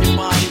and moving your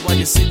body while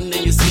you're sitting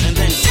in your seat. And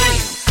then damn,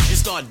 you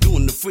start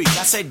doing the freak.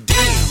 I said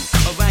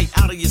damn, right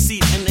out of your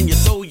seat, and then you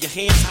throw your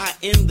hands high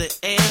in the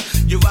air.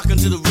 You're rocking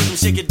to the rhythm,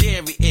 shake your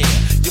dairy air.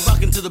 You're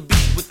rocking to the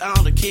beat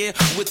without a care,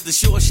 with the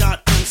sure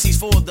shot MCs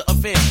for the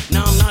affair.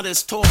 Now I'm not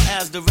as tall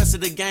as the rest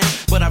of the gang,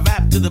 but I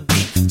rap to the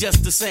beat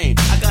just the same.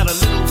 I got a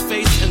little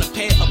face and a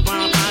pair of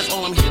brown eyes.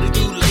 All I'm here to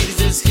do,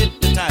 ladies, is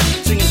hypnotize.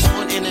 Singing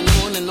on and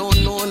on and on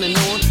and on and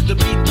on. The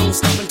beat don't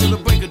stop until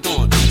the break of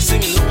dawn.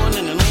 Singing on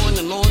and on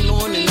and on and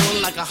on and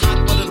on like a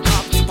hot butter to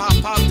pop, to pop,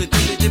 pop, the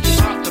dippy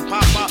pop, the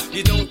pop, pop.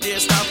 You don't dare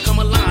stop, come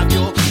alive,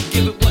 yo.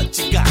 Give it what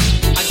you got.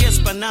 I guess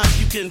by now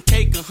you can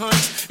take a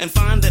hunch and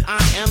find that I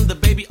am the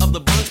baby of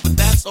the bunch, but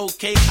that's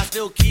okay. I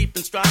still keep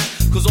in stride,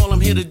 cause all I'm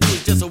here to do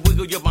is just a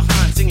wiggle your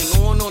behind. Singing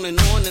on and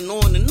on and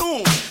on and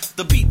on.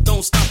 The beat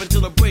don't stop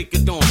until the break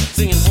of dawn.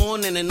 Singing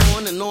on and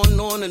on and on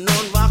and on and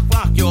on. Rock,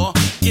 rock, y'all.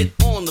 Get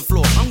on the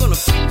floor. I'm gonna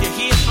freak you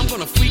here, I'm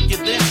gonna freak you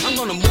there. I'm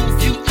gonna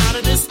move you out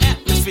of this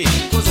atmosphere,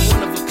 cause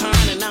I'm one of a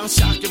kind and I'll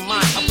shock your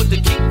mind. I put the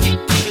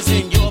kickers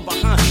in your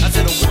behind. I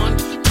said a 1,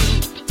 2,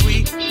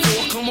 3,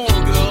 4. Come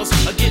on, girls,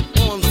 get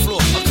on the floor.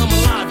 Come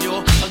alive,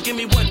 y'all. Give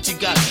me what you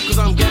got, cause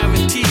I'm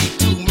guaranteed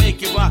to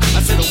make it rock.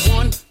 I said a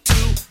 1, 2,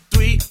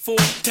 3, 4.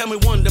 Tell me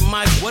Wonder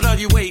Mike, what are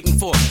you waiting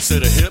for?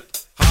 Said a hip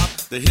hop,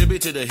 the hippie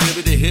to the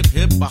hippie, the hip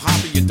hip, a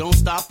hopper. You don't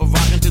stop a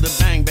rockin' to the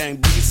bang bang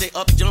boogie. Say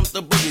up jump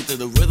the boogie to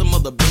the rhythm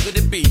of the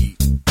boogity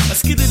beat. A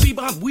skitty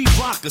bebop, we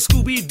rock a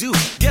Scooby Doo.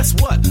 Guess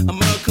what,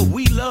 America,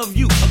 we love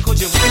you. Cause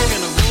you're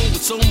rockin' a roll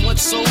with so much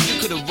soul. You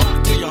could've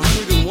rocked till you're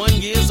 101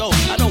 years old.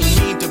 I don't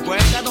mean to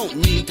brag, I don't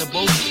mean to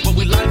boast, but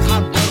we like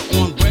hot butter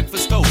on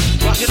breakfast toast.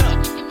 Rock it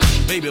up,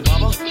 baby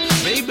baba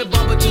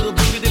to the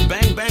boogity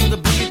bang bang, the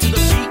boogie to the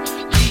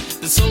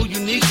beat that's so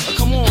unique.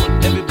 Come on,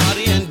 everybody.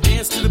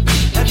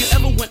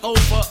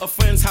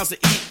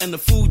 and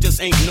the food just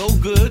ain't no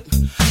good.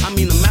 I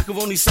mean, the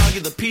macaroni soggy,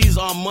 the peas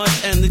are mud,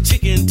 and the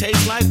chicken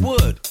tastes like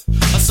wood.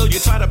 So you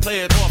try to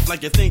play it off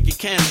like you think you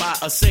can by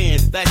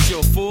saying that you're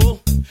a fool.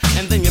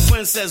 And then your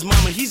friend says,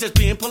 mama, he's just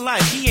being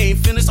polite. He ain't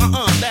finished,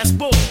 that's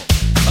bull.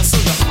 So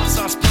your heart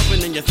starts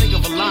pumping and you think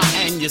of a lie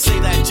and you say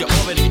that you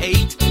already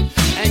ate.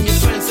 And your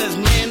friend says,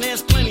 man,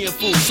 there's plenty of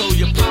food, so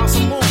you pile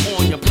some more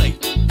on your plate.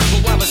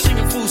 But while the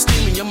singing food's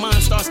steaming, your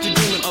mind starts to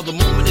dreaming of the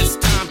moment it's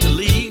time to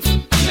leave.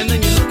 And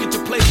then you look at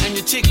your plate and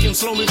your chicken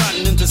slowly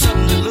rotting into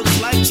something that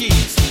looks like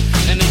cheese.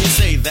 And then you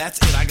say, that's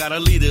it, I gotta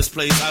leave this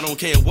place. I don't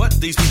care what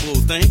these people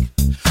think.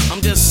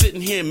 I'm just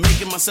sitting here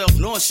making myself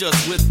nauseous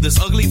with this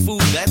ugly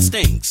food that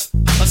stinks.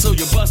 So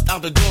you bust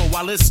out the door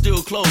while it's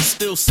still closed,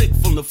 still sick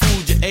from the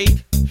food you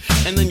ate.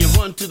 And then you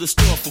run to the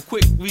store for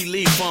quick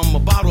relief from a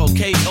bottle of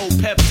K.O.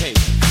 Peptade.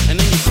 And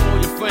then you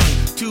call your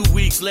friend 2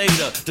 weeks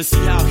later to see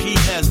how he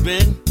has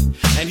been.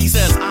 And he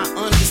says, I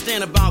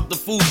understand about the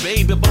food,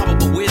 baby baba,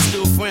 but we're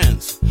still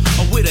friends.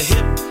 With a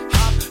hip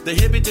hop, the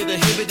hippie to the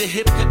hippie, the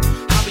hip hip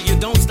hop, you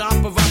don't stop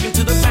a rockin'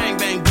 to the bang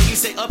bang boogie.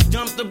 Say up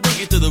jump the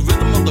boogie to the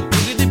rhythm of the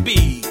boogie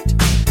beat.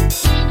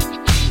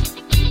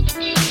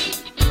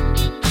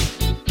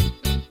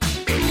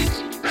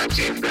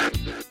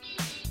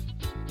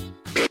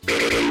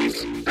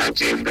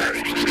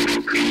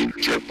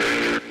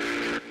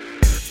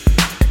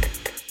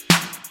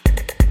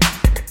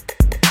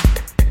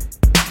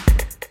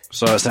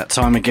 So it's that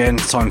time again,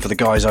 time for the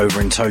guys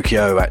over in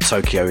Tokyo at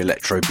Tokyo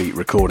Electro Beat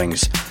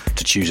Recordings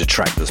to choose a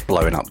track that's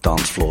blowing up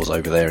dance floors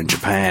over there in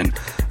Japan.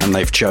 And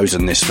they've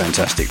chosen this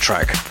fantastic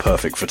track,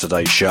 perfect for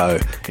today's show.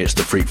 It's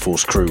the Freak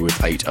Force crew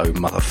with 80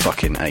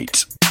 motherfucking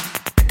 8.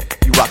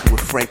 You rockin'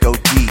 with Franco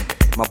D,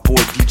 my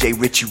boy DJ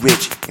Richie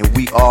Rich, and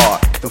we are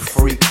the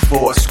Freak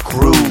Force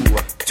crew.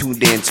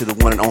 Tuned in to the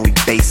one and only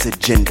Bass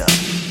Agenda.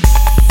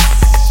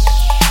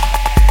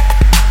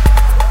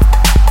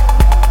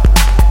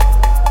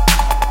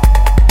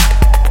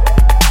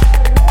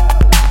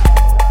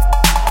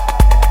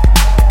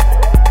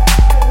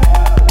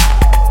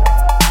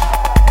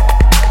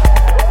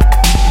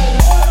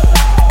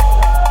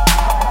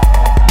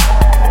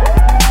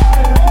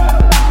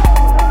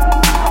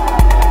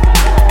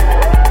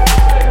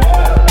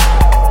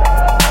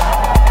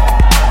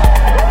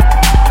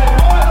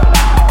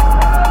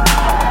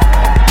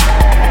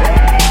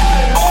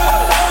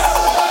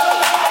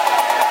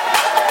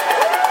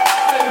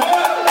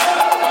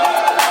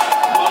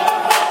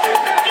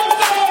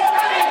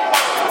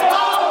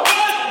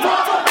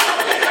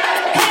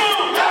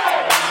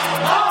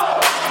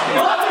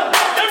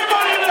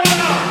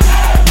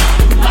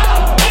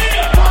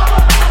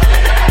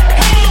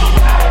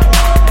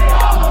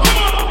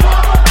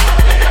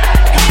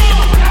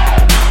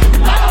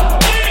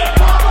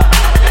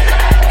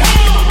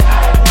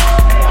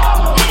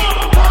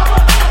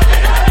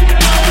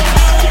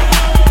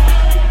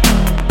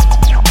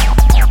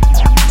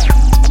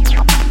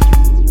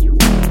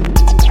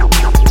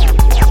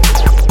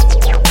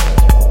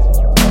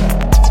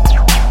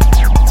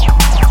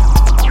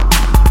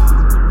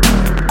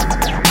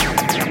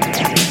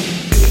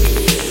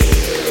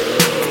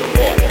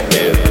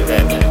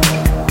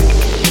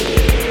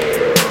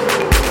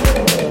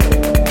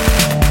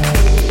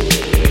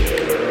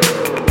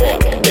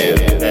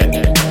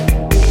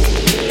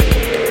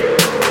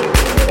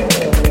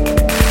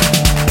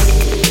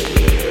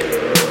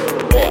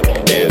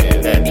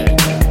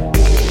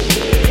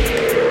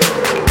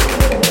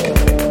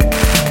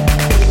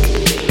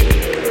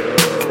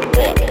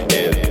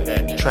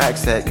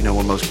 Tracks that,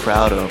 we're most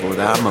proud of, or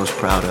that I'm most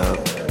proud of.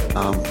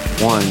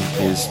 One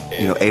is,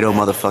 80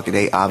 motherfucking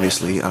 8,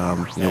 obviously.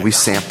 We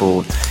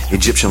sampled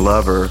Egyptian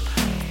Lover,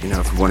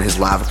 from one of his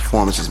live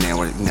performances, man,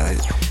 where,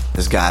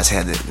 those guys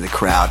had the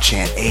crowd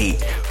chant 8,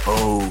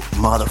 oh,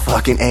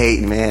 motherfucking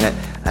 8, man.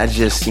 I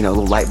just, a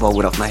little light bulb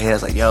went off my head. I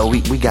was like, yo, we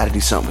got to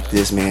do something with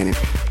this, man.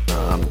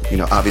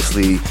 And,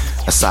 obviously,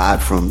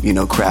 aside from,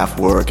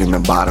 Kraftwerk and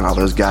Mbata and all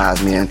those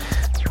guys, man,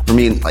 for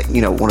me,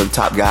 one of the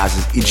top guys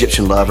is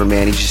Egyptian Lover,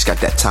 man. He's just got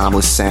that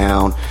timeless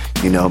sound,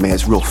 man.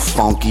 It's real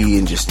funky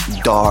and just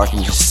dark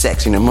and just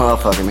sexy and a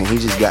motherfucker, man. He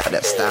just got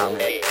that style,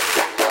 man.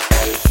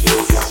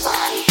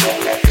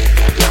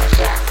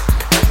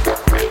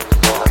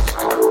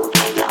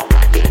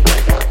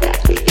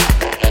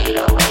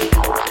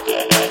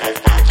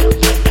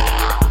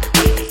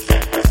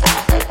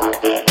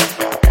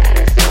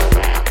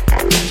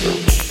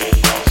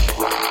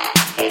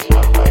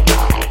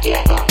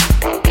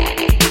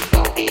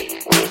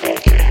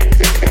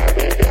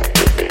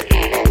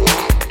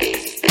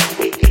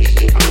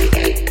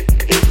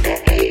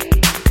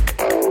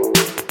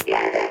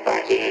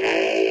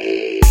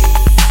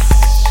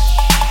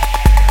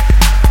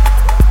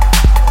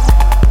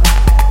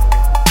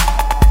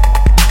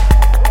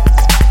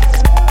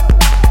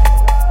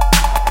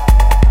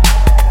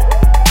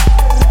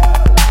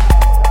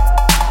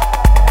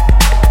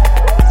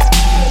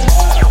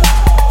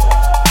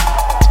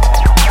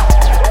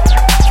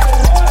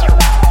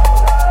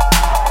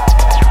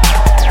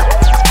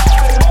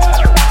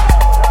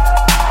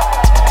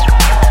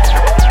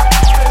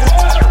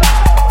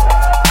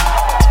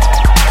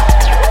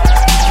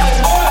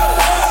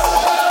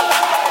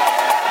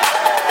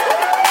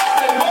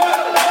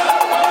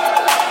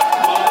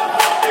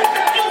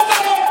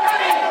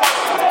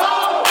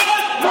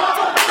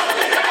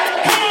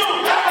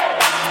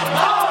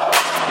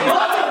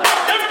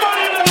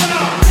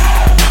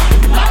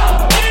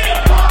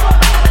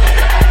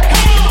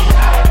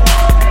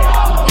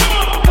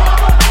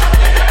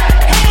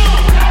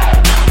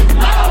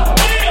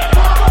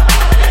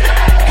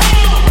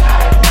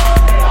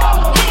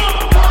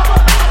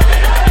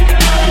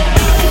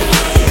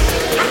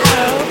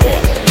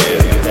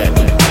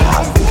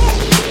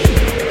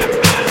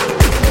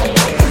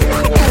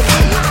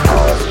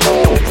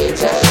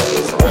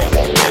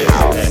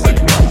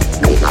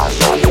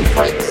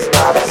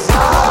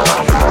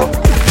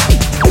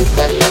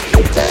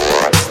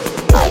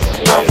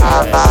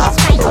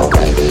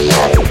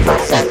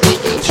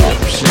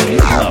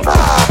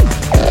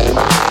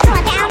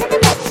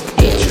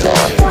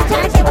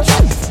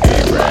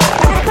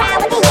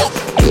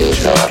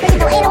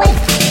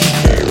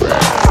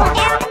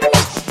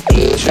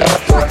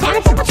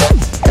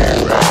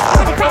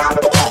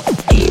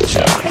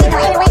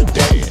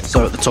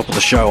 top of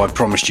the show, I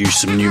promised you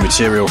some new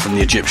material from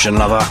the Egyptian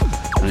Lover,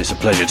 and it's a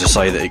pleasure to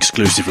say that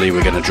exclusively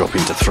we're going to drop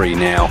into 3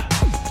 now.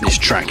 This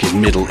track is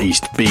Middle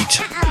East Beat.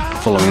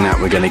 Following that,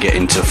 we're going to get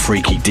into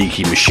Freaky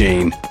Deaky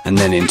Machine, and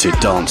then into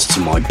Dance to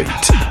My Beat.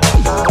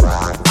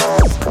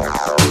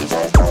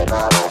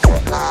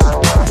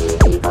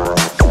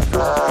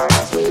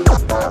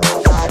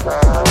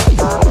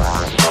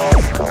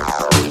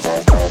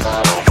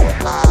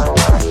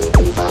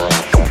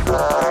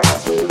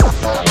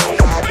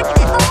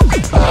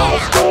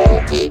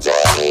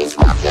 DJs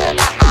rockin'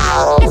 the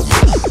house.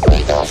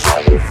 We gon' show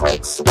you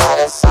freaks what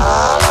it's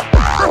all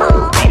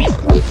about.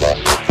 We can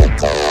make the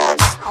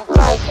dance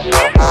like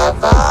no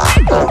other.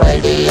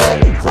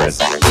 Arabian Prince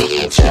and the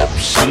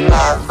Egyptian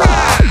Lover.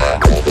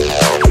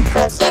 Arabian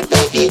Prince and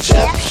the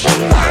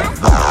Egyptian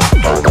Lover.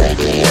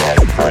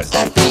 Arabian Prince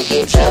and the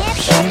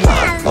Egyptian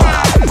Lover.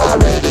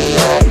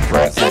 Arabian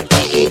Prince and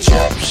the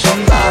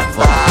Egyptian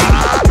Lover.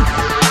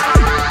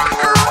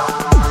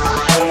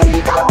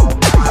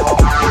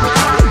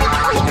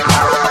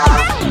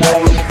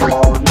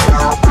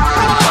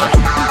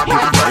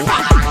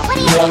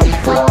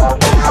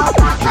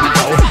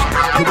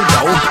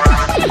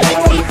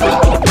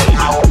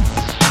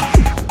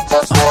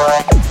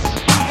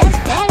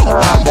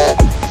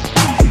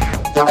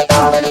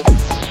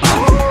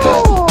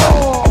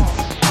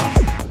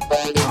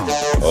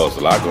 A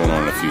lot going on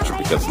in the future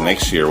because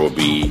next year will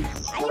be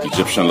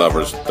Egyptian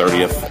Lover's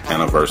 30th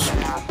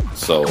anniversary.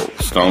 So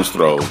Stone's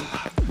Throw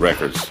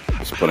Records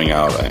is putting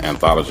out an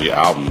anthology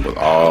album with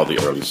all the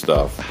early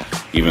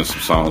stuff, even some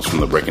songs from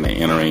the Breaking and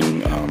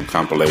Entering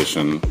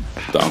compilation,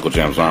 the Uncle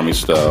Jam's Army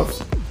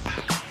stuff,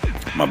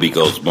 My Beat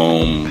Goes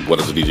Boom, What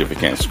Is a DJ If It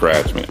Can't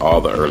Scratch, I mean, all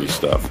the early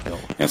stuff,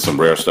 and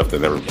some rare stuff that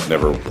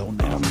never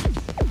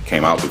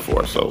came out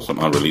before, so some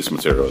unreleased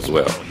material as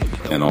well.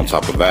 And on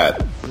top of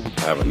that,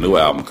 I have a new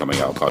album coming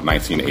out called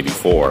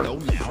 1984,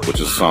 which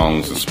is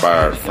songs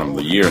inspired from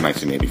the year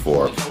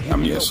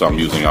 1984. So I'm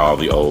using all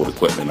the old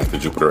equipment like the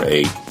Jupiter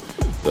 8,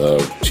 the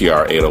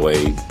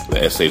TR-808,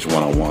 the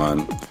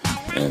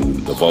SH-101,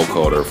 and the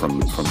vocoder from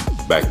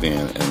back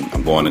then. And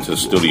I'm going into the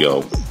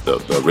studio,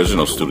 the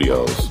original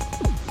studios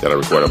that I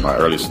recorded my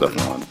early stuff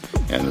on,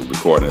 and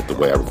recording it the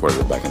way I recorded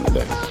it back in the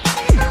day.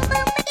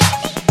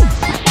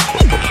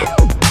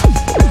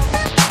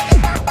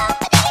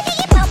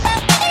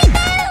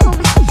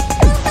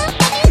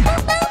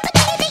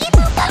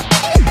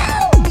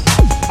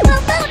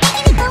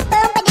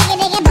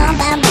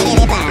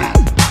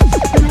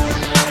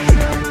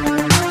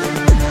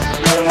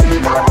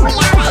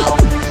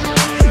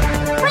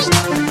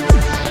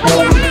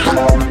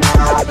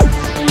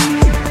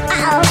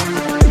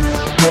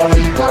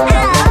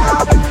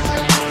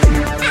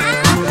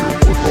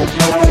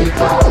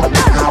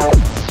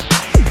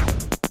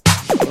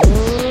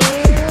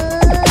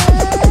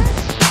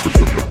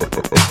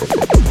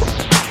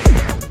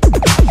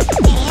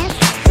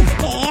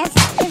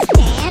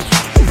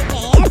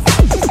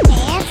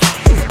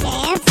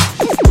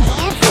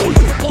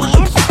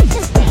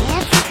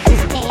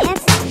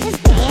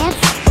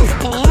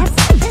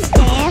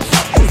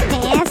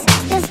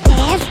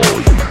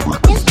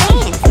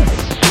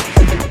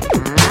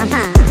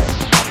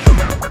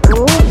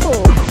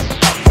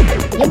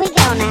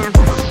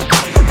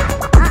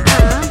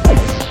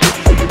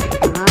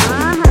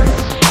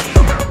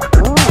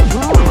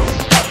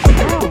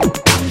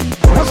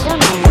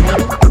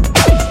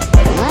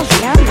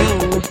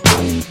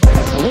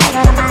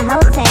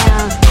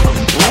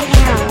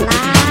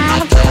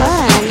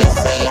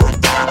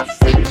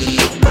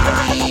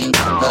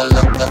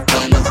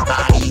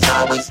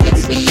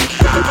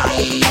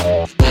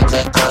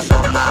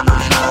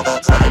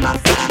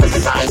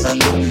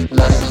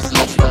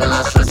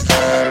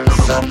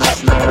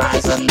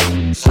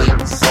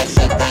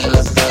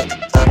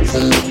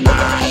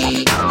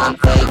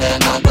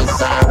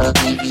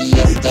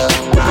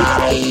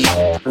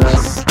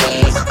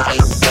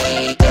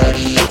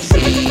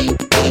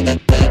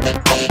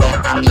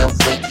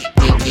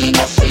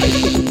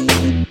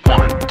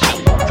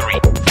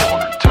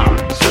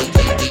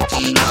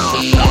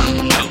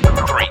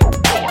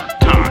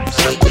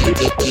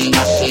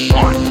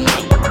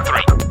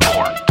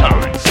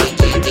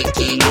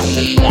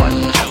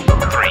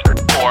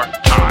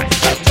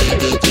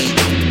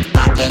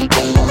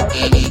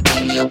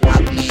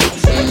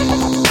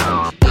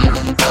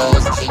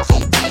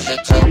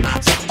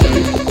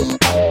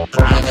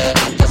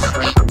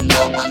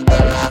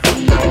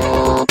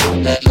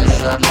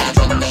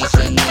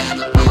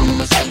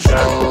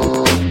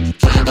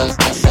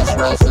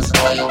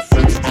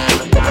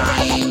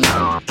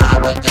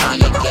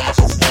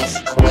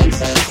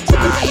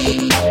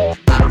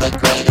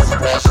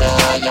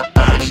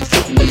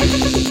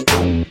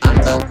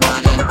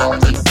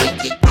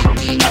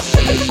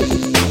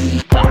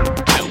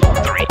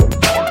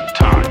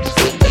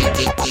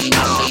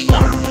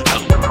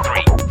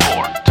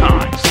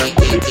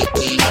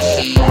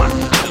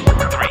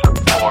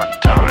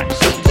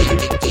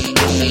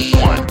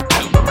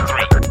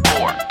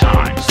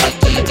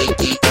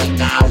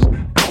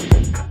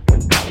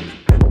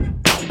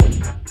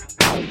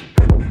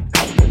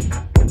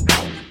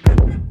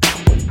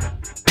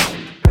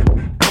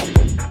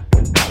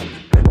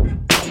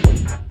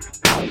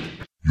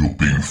 You're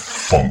being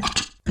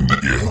funked in the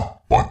ear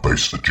by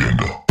Bass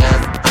Agenda.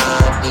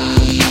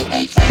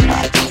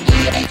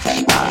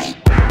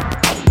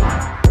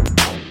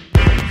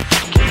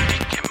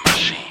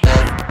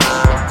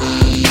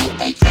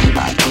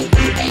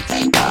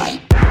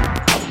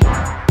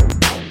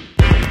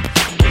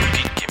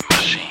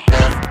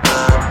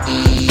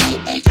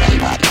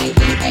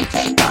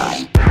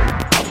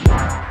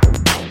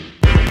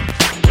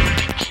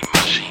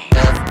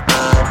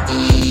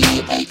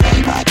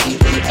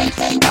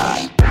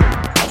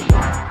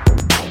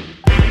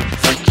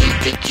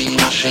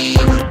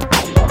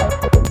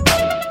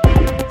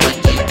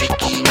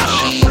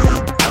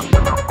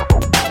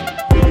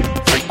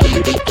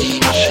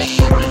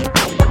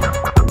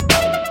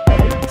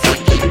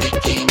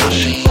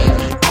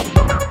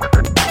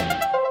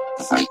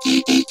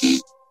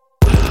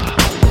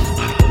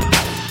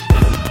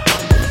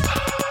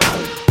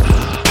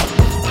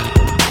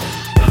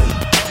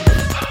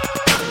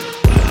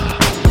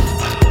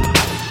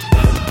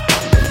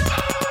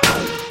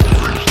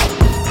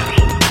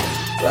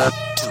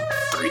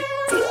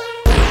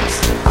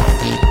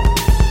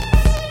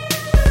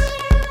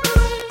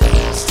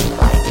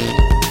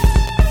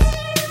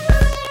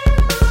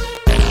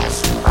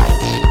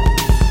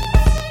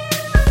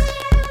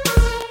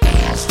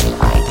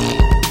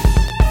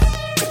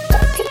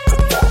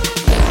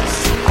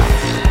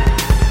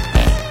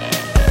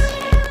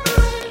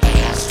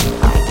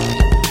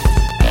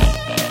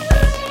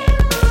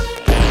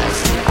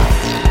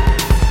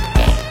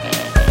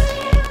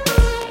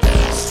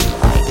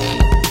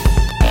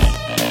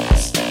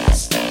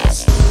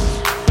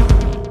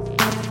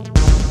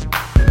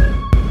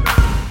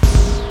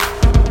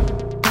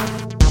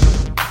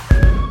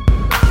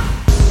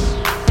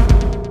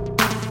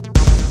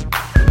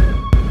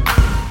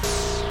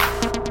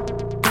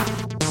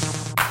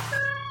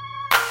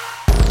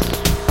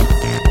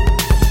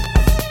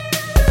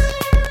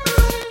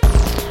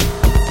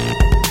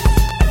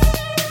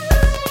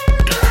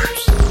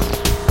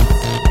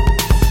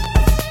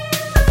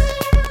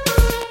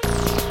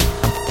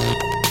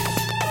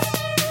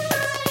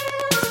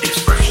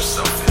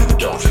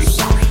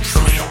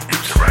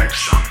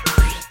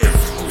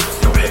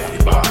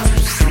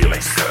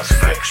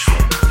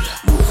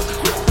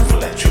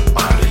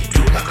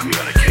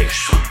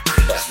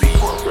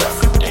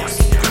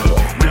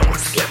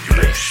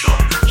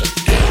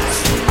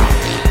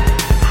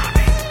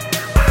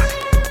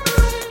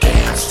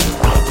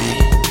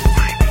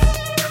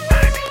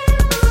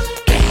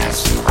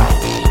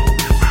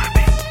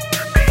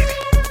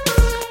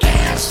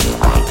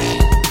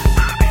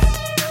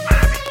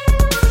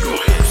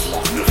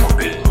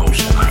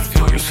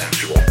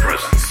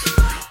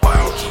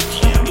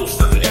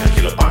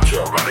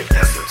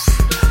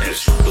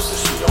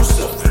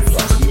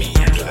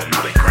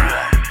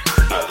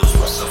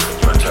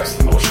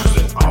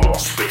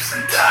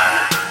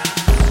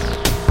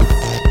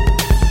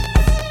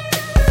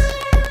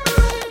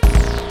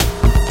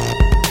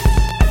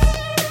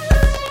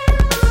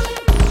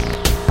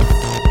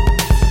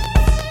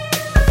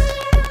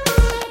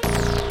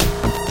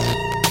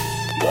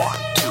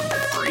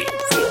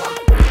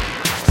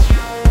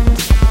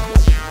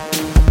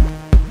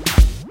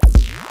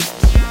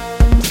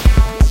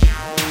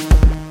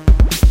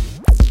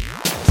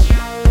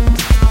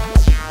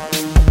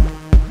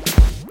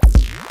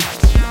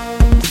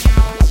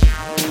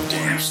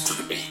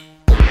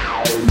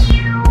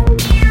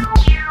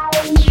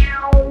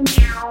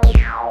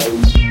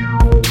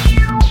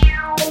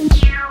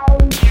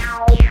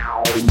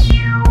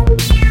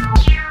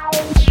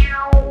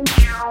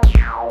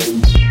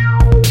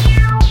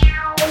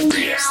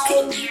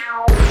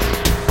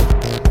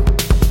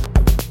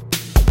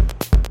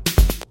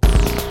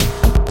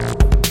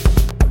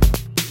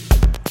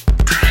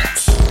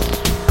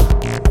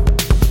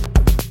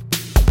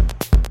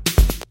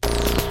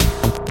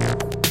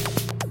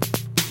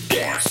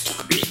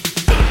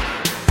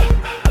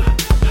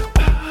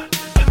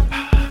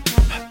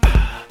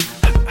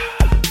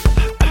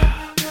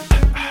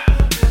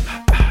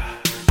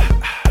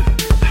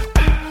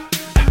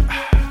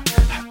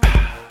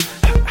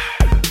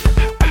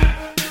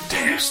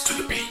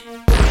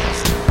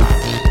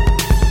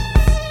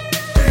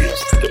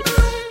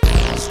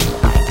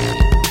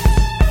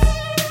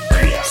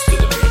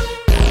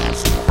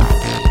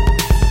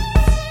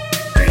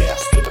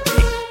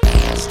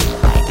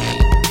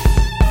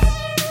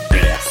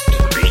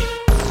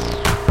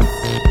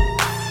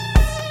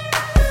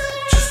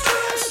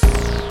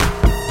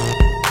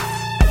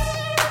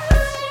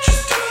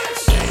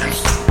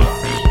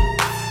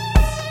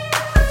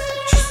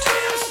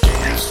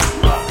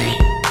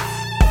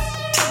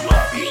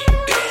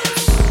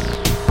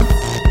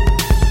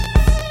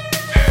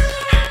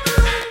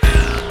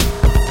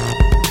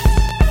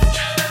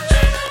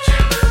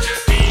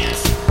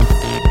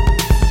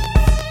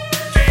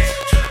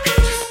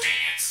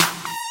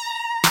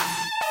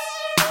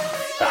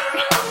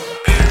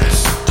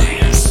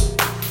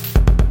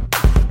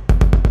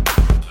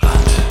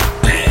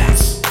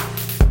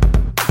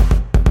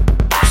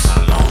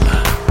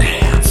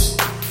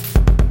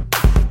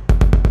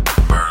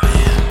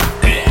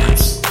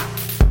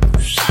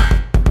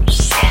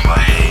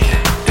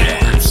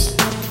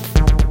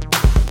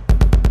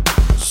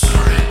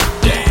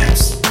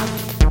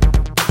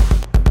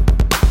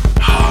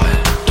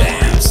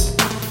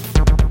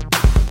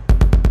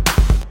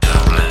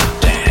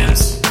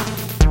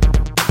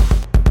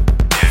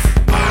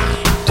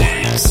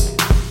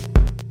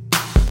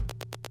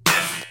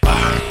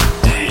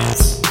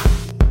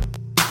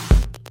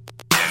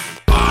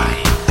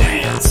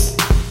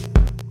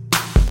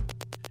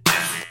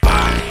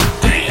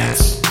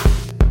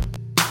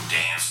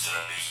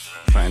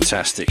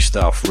 Fantastic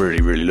stuff.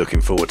 Really, really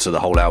looking forward to the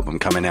whole album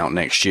coming out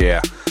next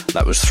year.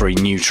 That was 3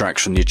 new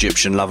tracks from the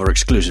Egyptian Lover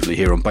exclusively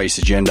here on Bass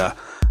Agenda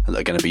that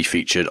are going to be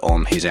featured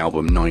on his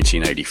album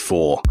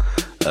 1984,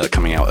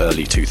 coming out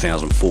early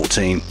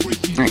 2014.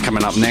 And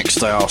coming up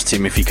next, I asked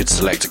him if he could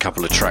select a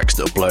couple of tracks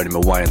that have blown him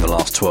away in the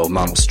last 12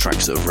 months,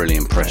 tracks that have really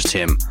impressed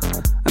him.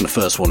 And the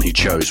first one he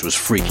chose was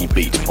Freaky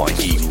Beat by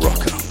E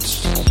Rocker.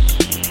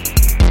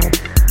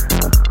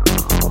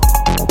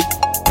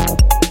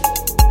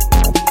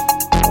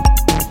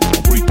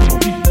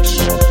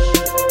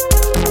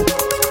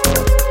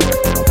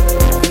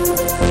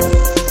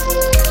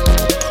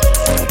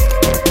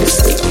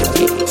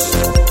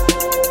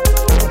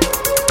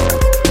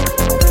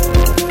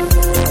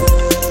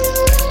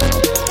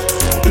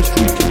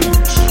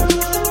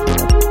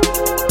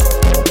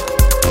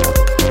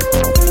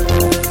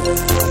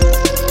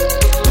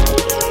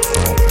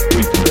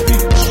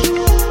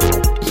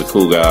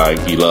 Cool guy.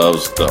 He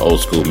loves the old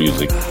school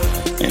music,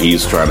 and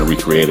he's trying to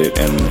recreate it,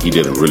 and he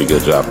did a really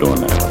good job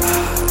doing that.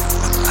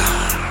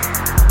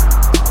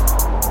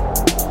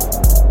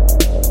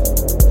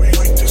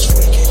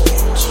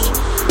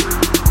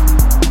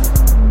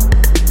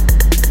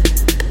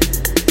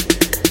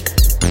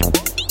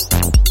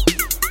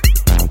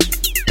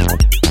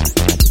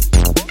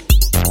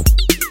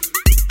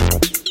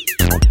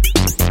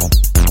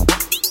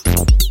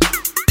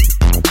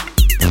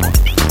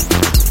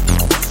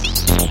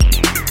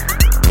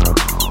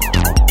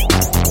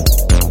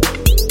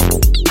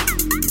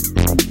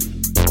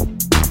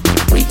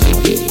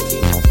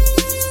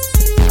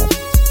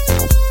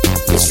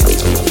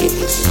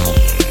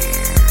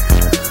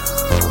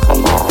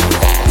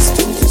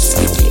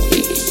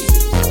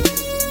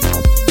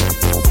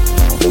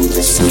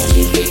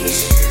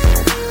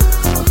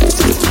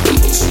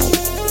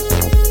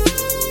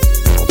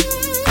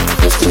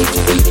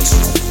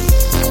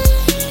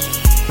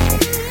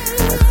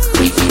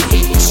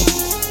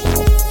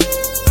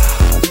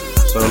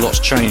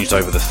 Changed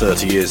over the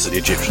 30 years that the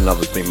Egyptian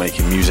Lover's been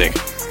making music,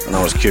 and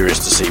I was curious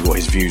to see what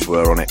his views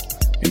were on it.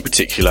 In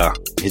particular,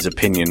 his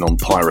opinion on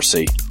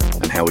piracy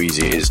and how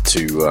easy it is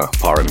to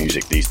pirate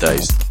music these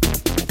days.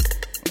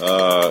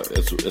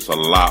 It's a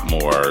lot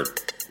more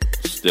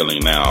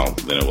stealing now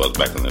than it was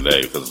back in the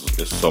day, because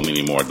there's so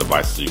many more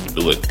devices you can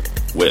do it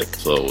with.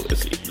 So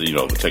it's,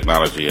 the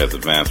technology has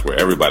advanced where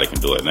everybody can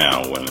do it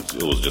now, when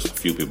it was just a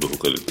few people who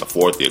could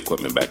afford the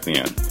equipment back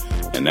then,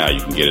 and now you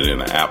can get it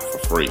in an app for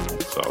free.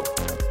 So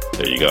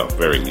there you go,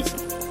 very easy.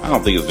 I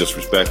don't think it's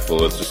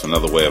disrespectful, it's just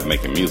another way of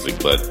making music.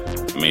 But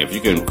I mean, if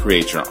you can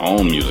create your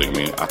own music, I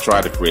mean, I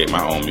tried to create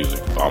my own music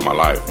all my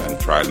life and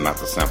tried not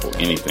to sample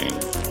anything,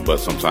 but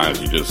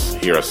sometimes you just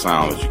hear a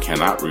sound that you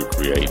cannot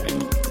recreate,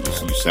 and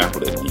you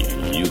sample it and you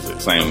use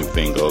it. Same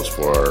thing goes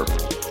for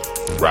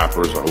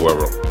rappers or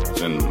whoever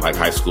is in like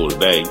high school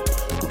today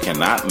who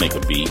cannot make a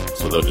beat,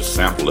 so they'll just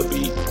sample a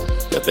beat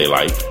that they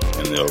like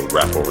and they'll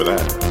rap over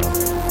that.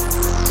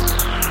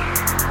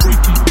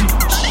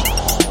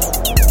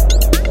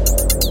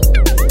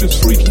 It's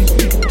Freaky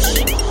Beats.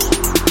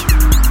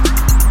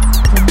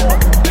 Come on,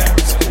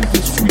 dance.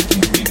 It's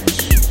Freaky Beats.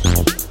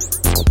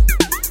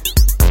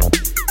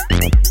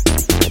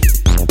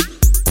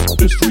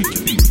 It's Freaky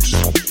Beats.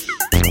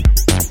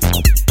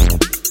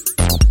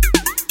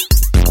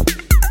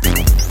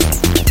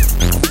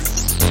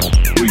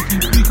 Freaky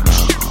Beats.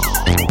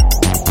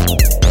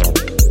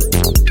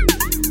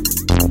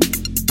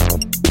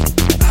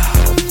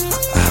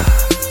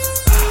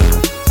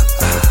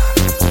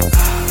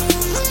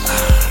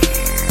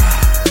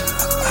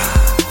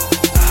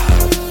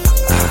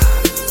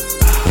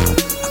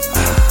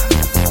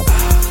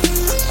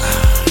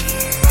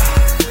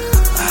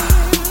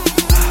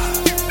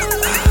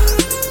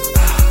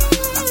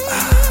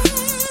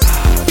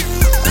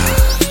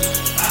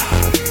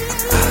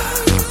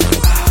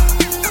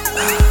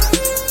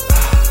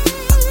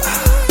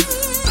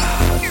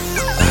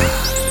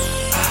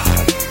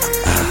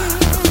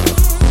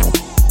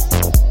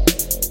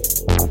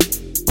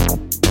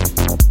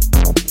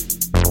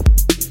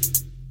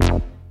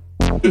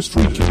 It's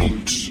Freaky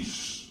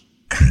Beats.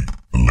 Keep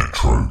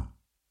electro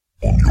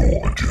on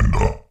your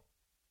agenda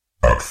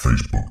at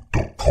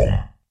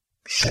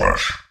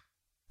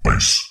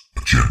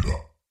facebook.com/bassagenda.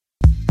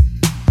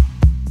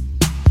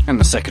 And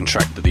the second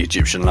track that the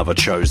Egyptian Lover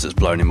chose that's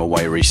blown him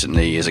away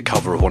recently is a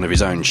cover of one of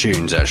his own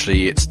tunes,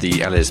 actually. It's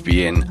the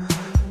Lesbian.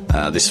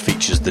 This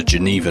features the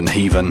Genevan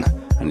Heathen,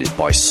 and it's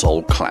by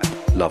Soul Clap.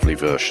 Lovely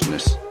version,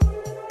 this.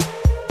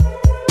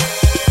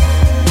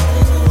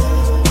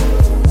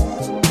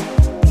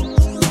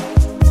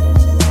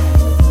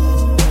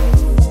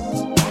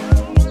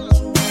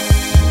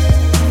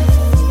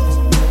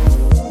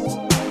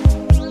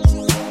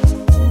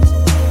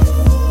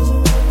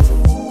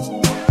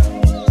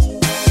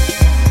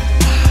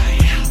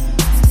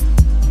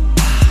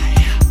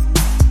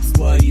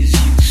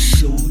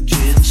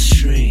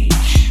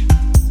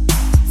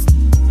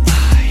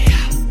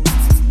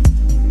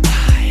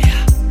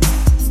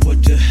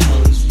 What the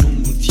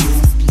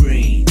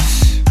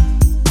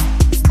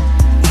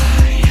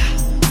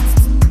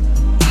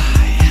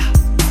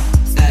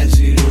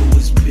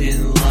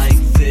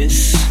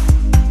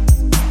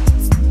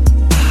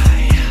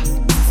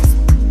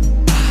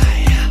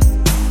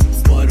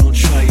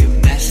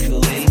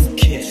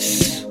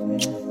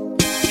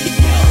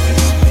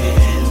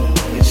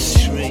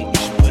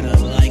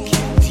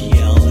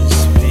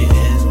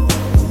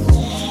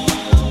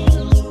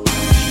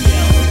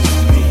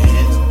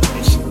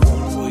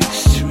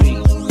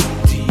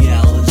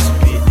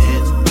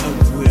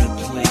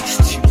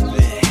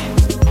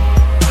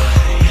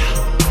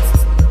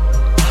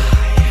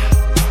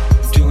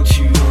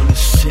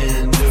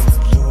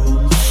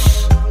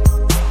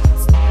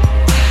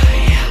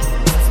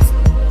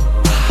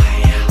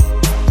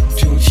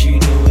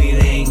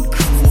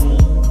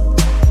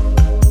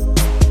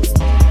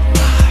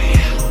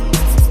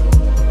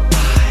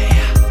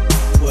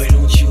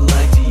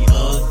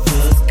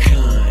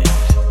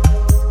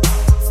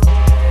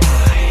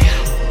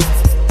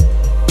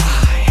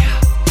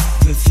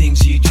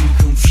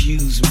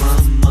use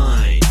my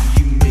mind.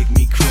 You make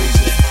me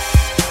crazy.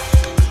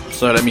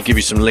 So let me give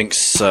you some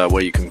links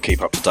where you can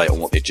keep up to date on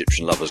what the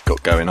Egyptian Lover's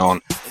got going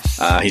on.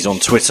 He's on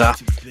Twitter.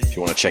 If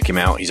you want to check him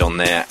out, he's on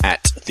there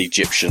at the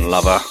Egyptian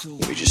Lover.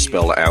 Let me just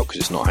spell that out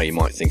because it's not how you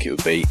might think it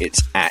would be.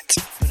 It's at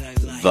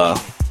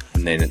the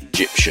and then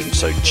Egyptian,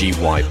 so Gyptian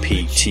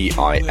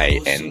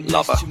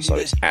Lover. So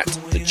it's at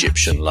the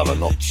Egyptian Lover,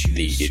 not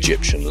the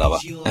Egyptian Lover.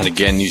 And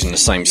again, using the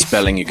same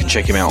spelling, you can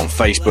check him out on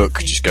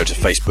Facebook. Just go to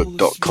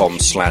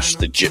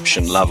facebook.com/the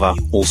Egyptian Lover.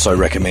 Also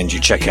recommend you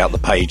check out the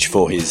page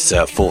for his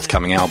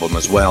forthcoming album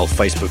as well,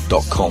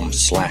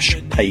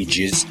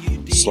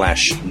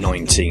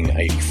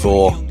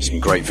 facebook.com/pages/1984. Some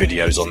great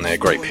videos on there,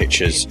 great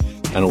pictures,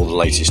 and all the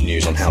latest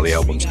news on how the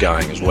album's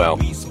going as well.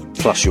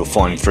 Plus you'll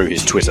find through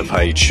his Twitter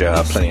page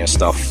plenty of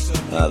stuff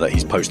that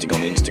he's posting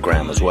on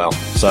Instagram as well.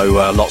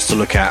 So lots to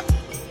look at.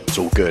 It's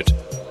all good.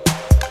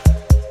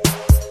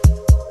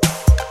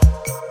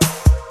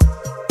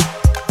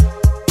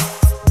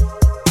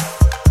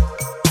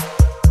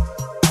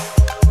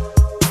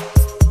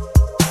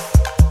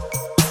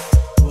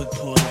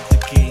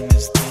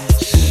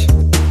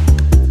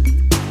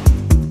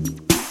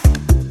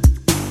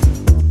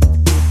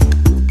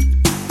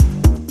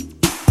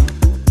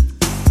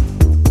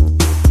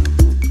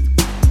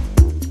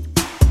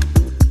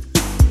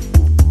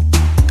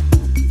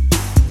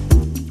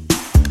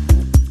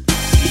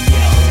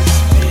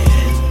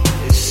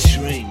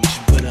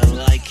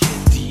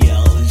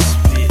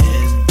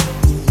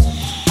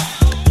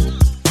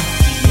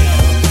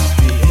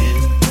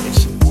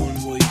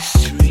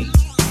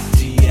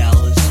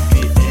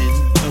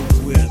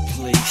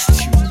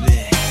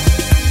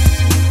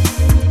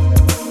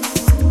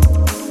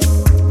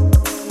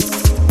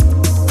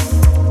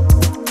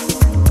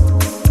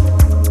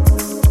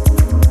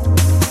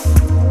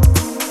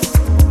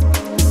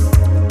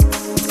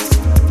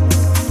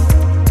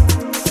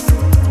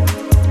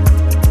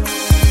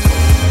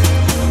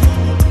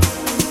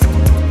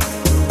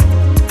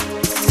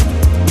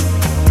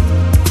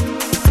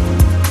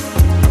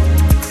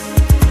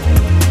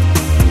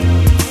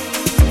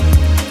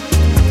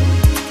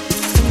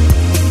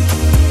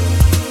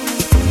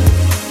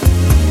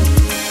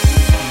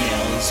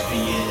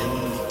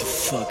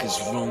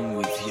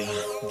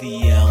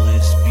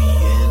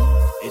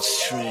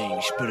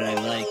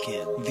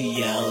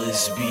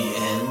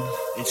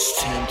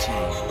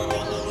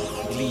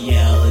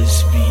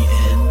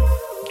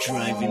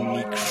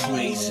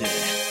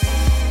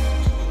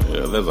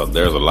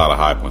 There's a lot of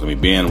high points. I mean,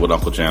 being with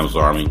Uncle Jam's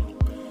Army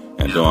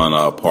and doing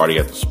a party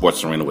at the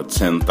sports arena with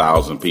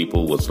 10,000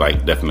 people was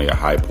like definitely a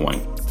high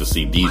point. To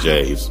see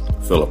DJs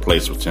fill a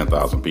place with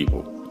 10,000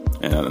 people.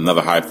 And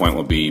another high point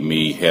would be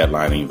me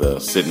headlining the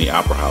Sydney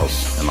Opera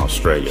House in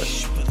Australia.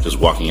 Just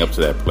walking up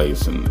to that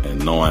place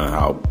and knowing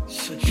how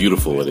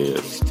beautiful it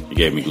is. It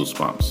gave me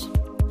goosebumps.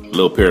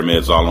 Little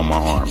pyramids all on my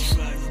arms.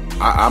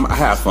 I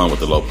have fun with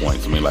the low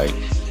points. I mean, like,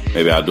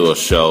 maybe I'll do a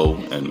show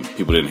and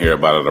people didn't hear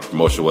about it, the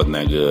promotion wasn't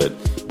that good.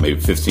 Maybe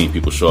 15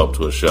 people show up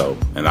to a show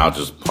and I'll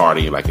just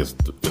party like it's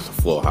a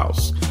full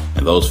house.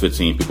 And those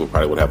 15 people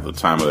probably would have the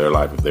time of their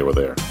life if they were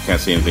there. Can't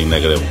see anything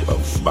negative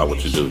about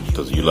what you do,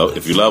 because if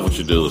you love what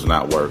you do, it's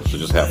not work. So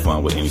just have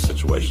fun with any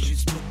situation.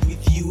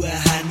 With you, I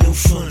had no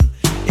fun.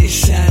 It's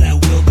sad I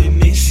will be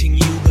missing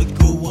you, but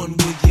go on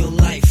with your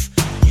life.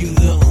 You're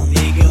the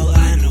only girl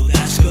I know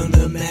that's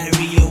gonna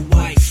marry your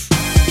wife.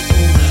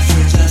 All my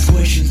friends ask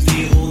questions,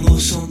 they all know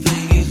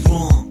something is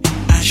wrong.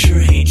 I sure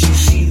hate to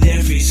see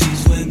their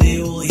faces when they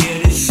all hear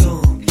this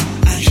song.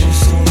 I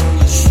just don't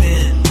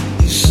understand.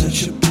 You're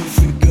such a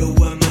perfect girl,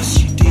 why must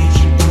you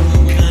date your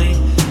own kind?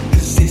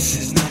 Cause this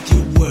is not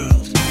your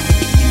world. The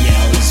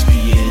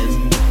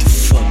LSBN, what the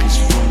fuck is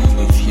wrong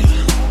with you?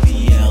 The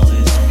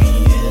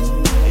LSBN,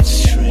 it's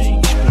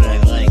strange, but I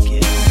like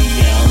it. The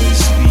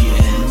LSBN.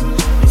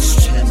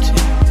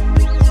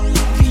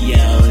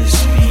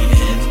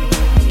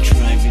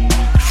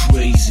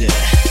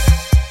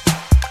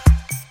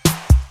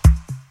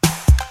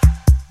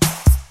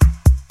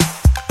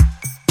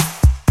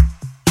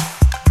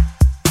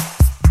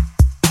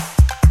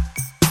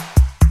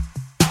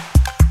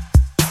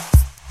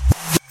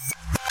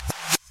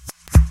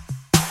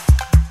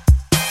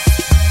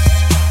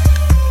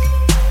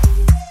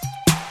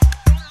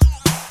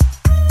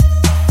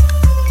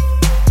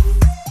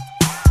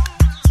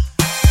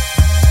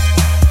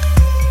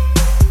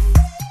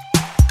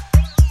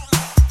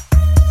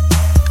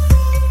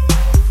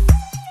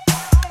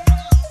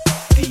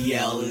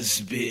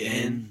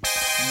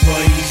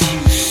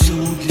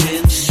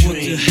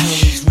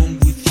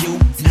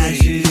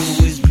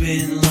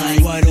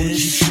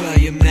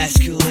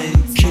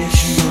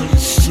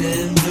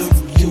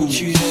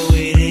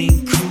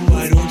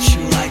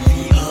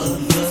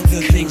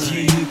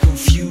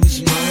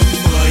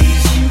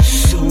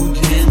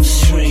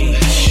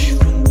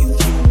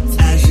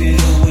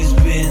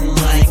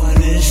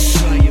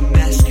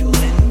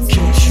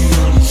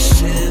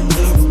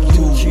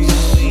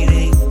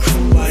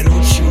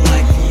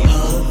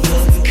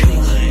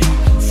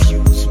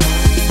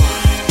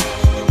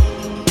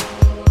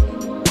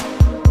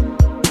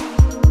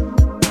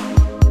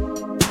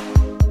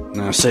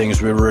 Seeing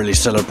as we're really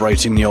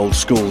celebrating the old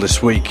school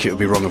this week, it would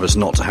be wrong of us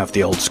not to have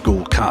the old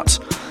school cut.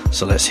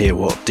 So let's hear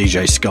what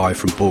DJ Sky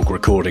from Borg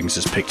Recordings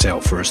has picked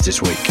out for us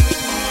this week.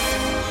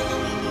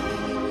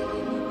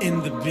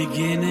 In the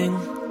beginning,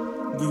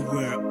 we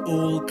were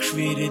all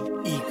created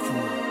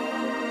equal.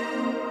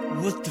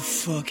 What the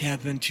fuck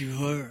happened to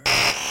her?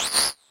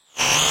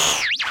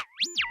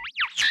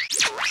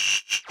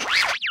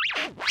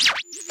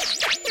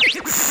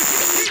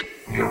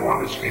 You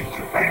want to speak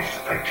to Bass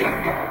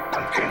Agenda.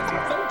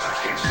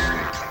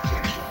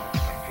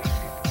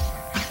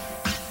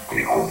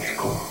 The old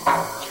school.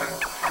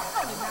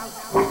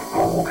 With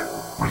Borg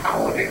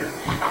Recording.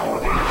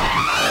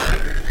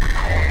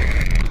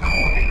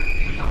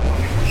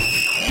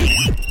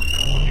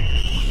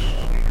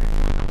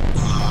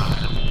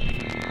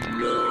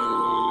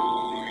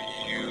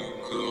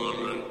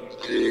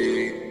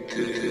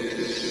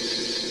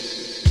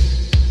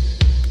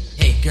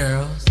 Hey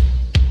girls,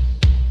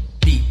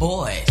 beat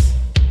boys,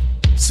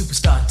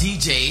 superstar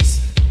DJs.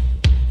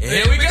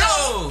 Here we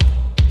go.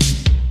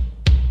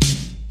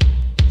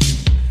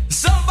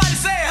 Somebody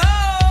say ho!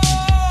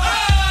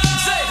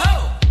 Say ho,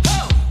 ho,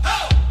 ho!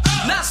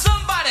 Now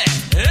somebody,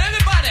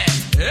 everybody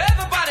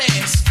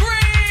scream!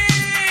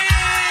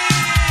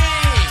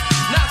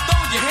 Now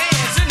throw your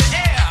hands in the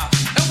air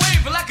and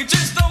wave it like you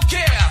just don't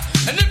care.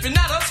 And if you're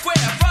not a square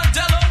from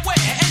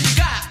Delaware and you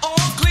got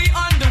on clean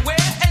underwear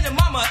and your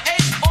mama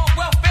ain't on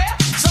welfare,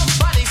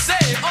 somebody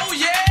say, oh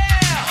yeah!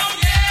 Oh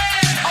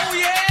yeah! Oh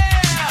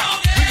yeah!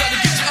 We gotta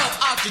get you up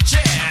out your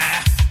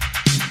chair.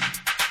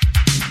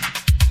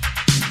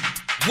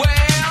 Well,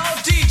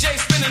 DJ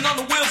spinning on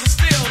the wheels of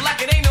steel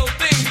like it ain't no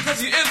thing because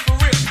he is for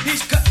real.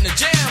 He's cutting the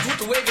jams with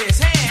the wave of his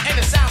hand, and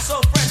it sounds so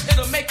fresh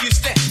it'll make you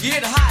stand. You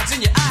hear the highs in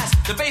your eyes,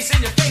 the bass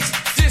in your face.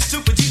 This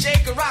super DJ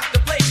can rock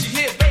the place.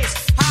 You hear bass,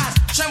 highs,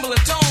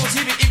 trembling tones.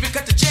 He even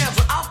cut the jams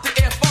without the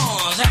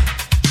earphones.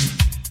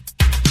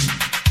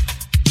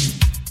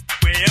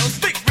 Well,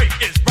 Stick Rick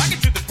is rocking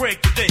to the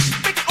break today.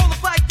 Making all the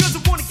fly girls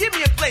who wanna give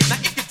me a place.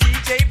 Now if the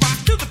DJ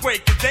rocks to the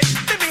break today,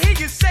 let me hear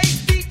you say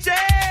DJ.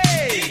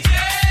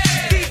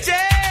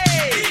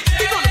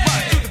 We gonna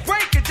rock to the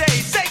break of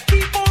day. Say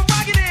keep on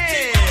rocking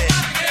it.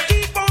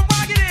 Keep on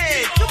rocking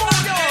it. Come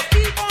on, y'all.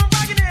 Keep on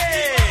rocking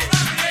it.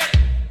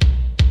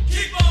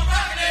 Keep on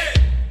rocking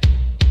it.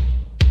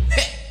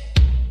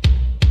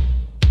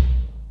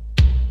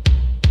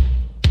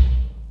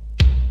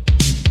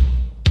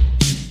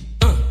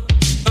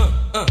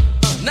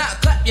 Now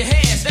clap your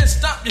hands and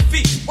stomp your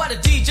feet while the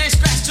DJ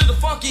scratch to the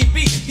funky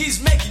beat.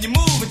 He's making you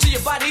move until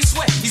your body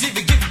sweat. He's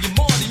even giving you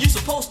more than you're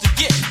supposed to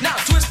get. Now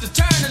twist the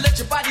turn and let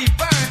your body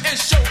burn and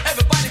show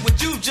everybody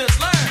what you just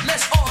learned.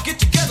 Let's all get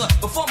together,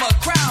 perform a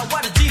crowd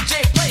while the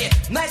DJ play it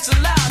nice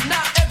and loud.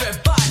 Now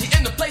everybody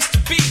in the place to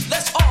be.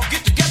 Let's all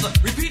get together.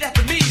 Repeat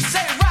after me.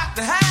 Say rock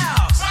the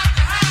house.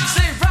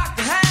 Say rock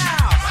the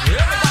house.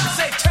 Everybody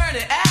say turn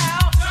it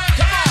out.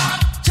 Come on,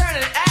 turn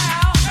it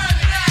out.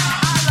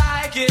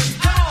 I like it.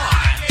 Come on.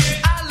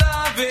 I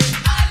love it.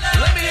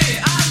 Let me hear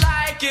it. I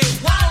like it.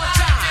 One more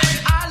time.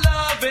 I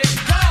love it.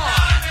 Come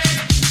on.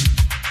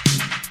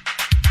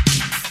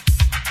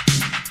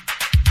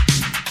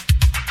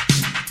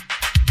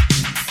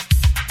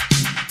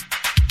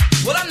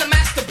 Well, I'm the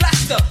master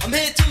blaster. I'm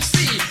here to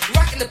see.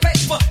 Rocking the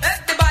place for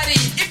everybody.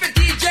 If a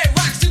DJ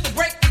rocks to the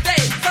break of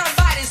day,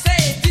 somebody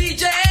say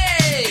DJ.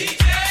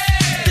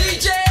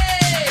 DJ.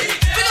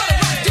 We're gonna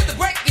rock to the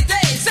break of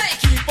day. Say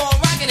keep on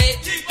rocking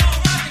it. Keep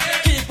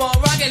on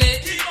rocking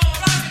it. Keep on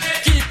rocking it.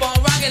 Keep on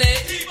rocking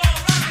it.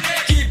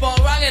 Keep on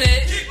rocking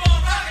it.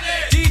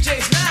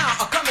 DJs now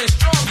are coming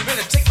strong. You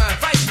better take my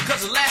advice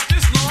because it lasts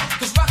this long.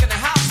 Cause rocking the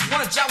house is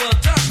one job well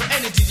done for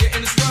any DJ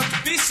in this world to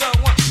be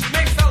someone.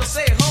 Make fellas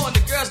say ho and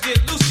the girls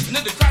get loose. And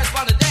if the crowd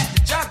respond to that,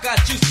 the job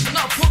got juice. And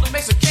I'll pull to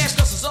make some cash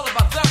cause it's all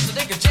about them. So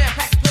they can jam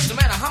pack the place no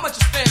matter how much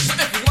you spend. So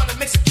if you wanna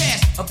make some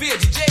cash or be a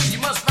DJ, you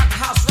must rock the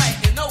house right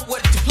and know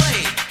what to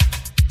play.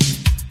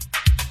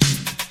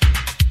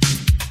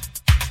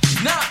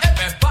 Now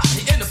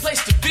everybody in the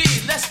place to be.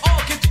 Let's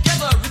all get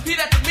together. Repeat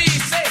after me.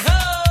 Say ho.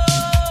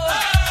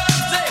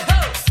 Say ho,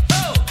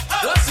 ho.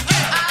 Once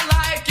again, I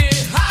like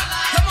it.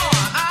 Come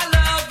on, I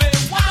love it.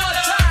 One more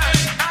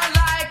time. I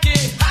like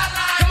it.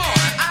 Come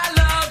on, I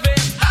love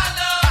it.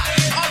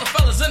 All the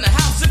fellas in the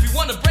house, if you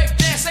wanna break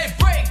dance, say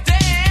break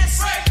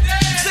dance.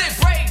 Say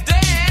break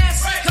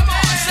dance. Come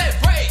on, say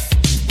break.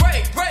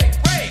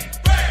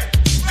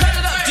 Cut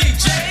it up,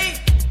 DJ.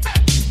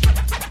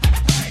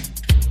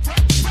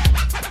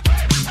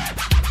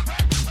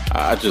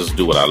 I just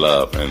do what I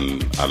love,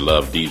 and I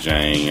love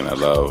DJing, and I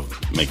love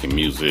making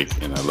music,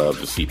 and I love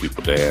to see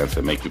people dance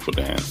and make people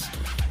dance.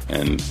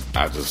 And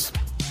I just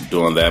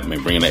doing that,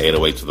 bringing the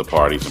 808 to the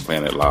parties and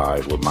playing it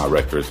live with my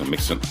records and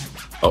mixing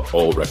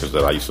old records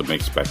that I used to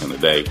mix back in the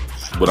day.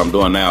 What I'm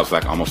doing now is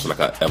like almost like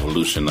an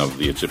evolution of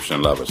the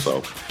Egyptian Lover.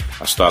 So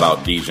I start out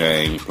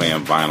DJing,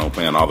 playing vinyl,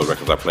 playing all the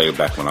records I played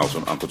back when I was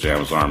in Uncle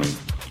Jam's Army.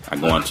 I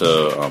go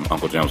into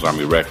Uncle Jam's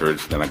Army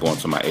Records, then I go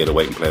into my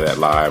 808 and play that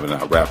live, and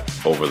then I rap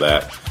over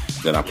that.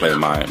 Then I play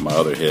my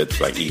other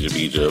hits like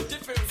Egypt,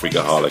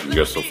 Freakaholic and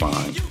You're So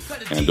Fine,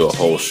 and do a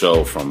whole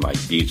show from like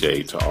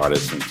DJ to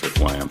artist and to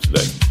who I am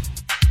today.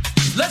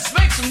 Let's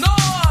make some noise!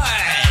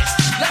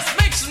 Let's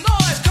make some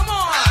noise! Come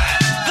on!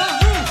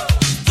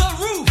 The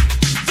roof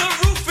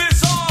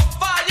is on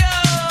fire!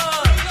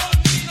 We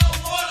don't need no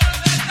water,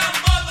 let that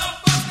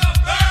motherfucker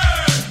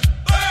burn!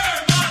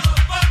 Burn,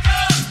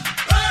 motherfucker!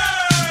 Burn!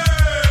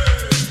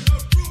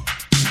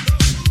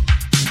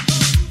 The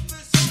roof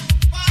is on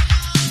fire!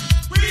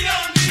 We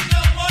don't need no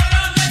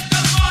water, let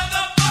the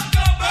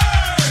motherfucker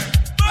burn!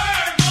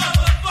 Burn,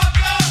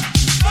 motherfucker!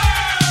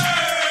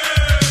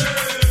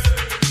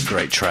 Burn!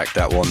 Great track,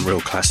 that one,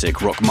 real classic.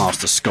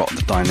 Rockmaster Scott,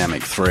 The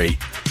Dynamic 3.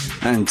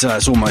 And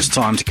it's almost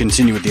time to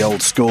continue with the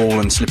old school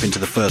and slip into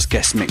the first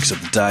guest mix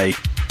of the day.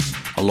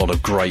 A lot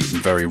of great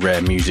and very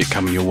rare music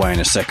coming your way in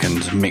a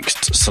second,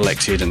 mixed,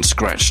 selected and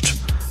scratched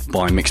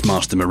by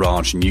Mixmaster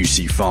Mirage and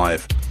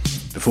UC5.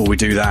 Before we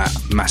do that,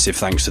 massive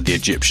thanks to the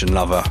Egyptian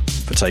Lover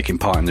for taking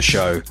part in the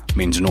show. It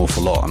means an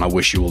awful lot, and I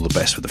wish you all the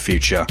best for the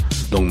future.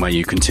 Long may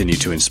you continue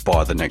to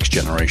inspire the next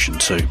generation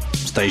too.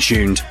 Stay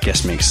tuned,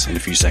 guest mix in a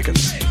few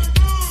seconds.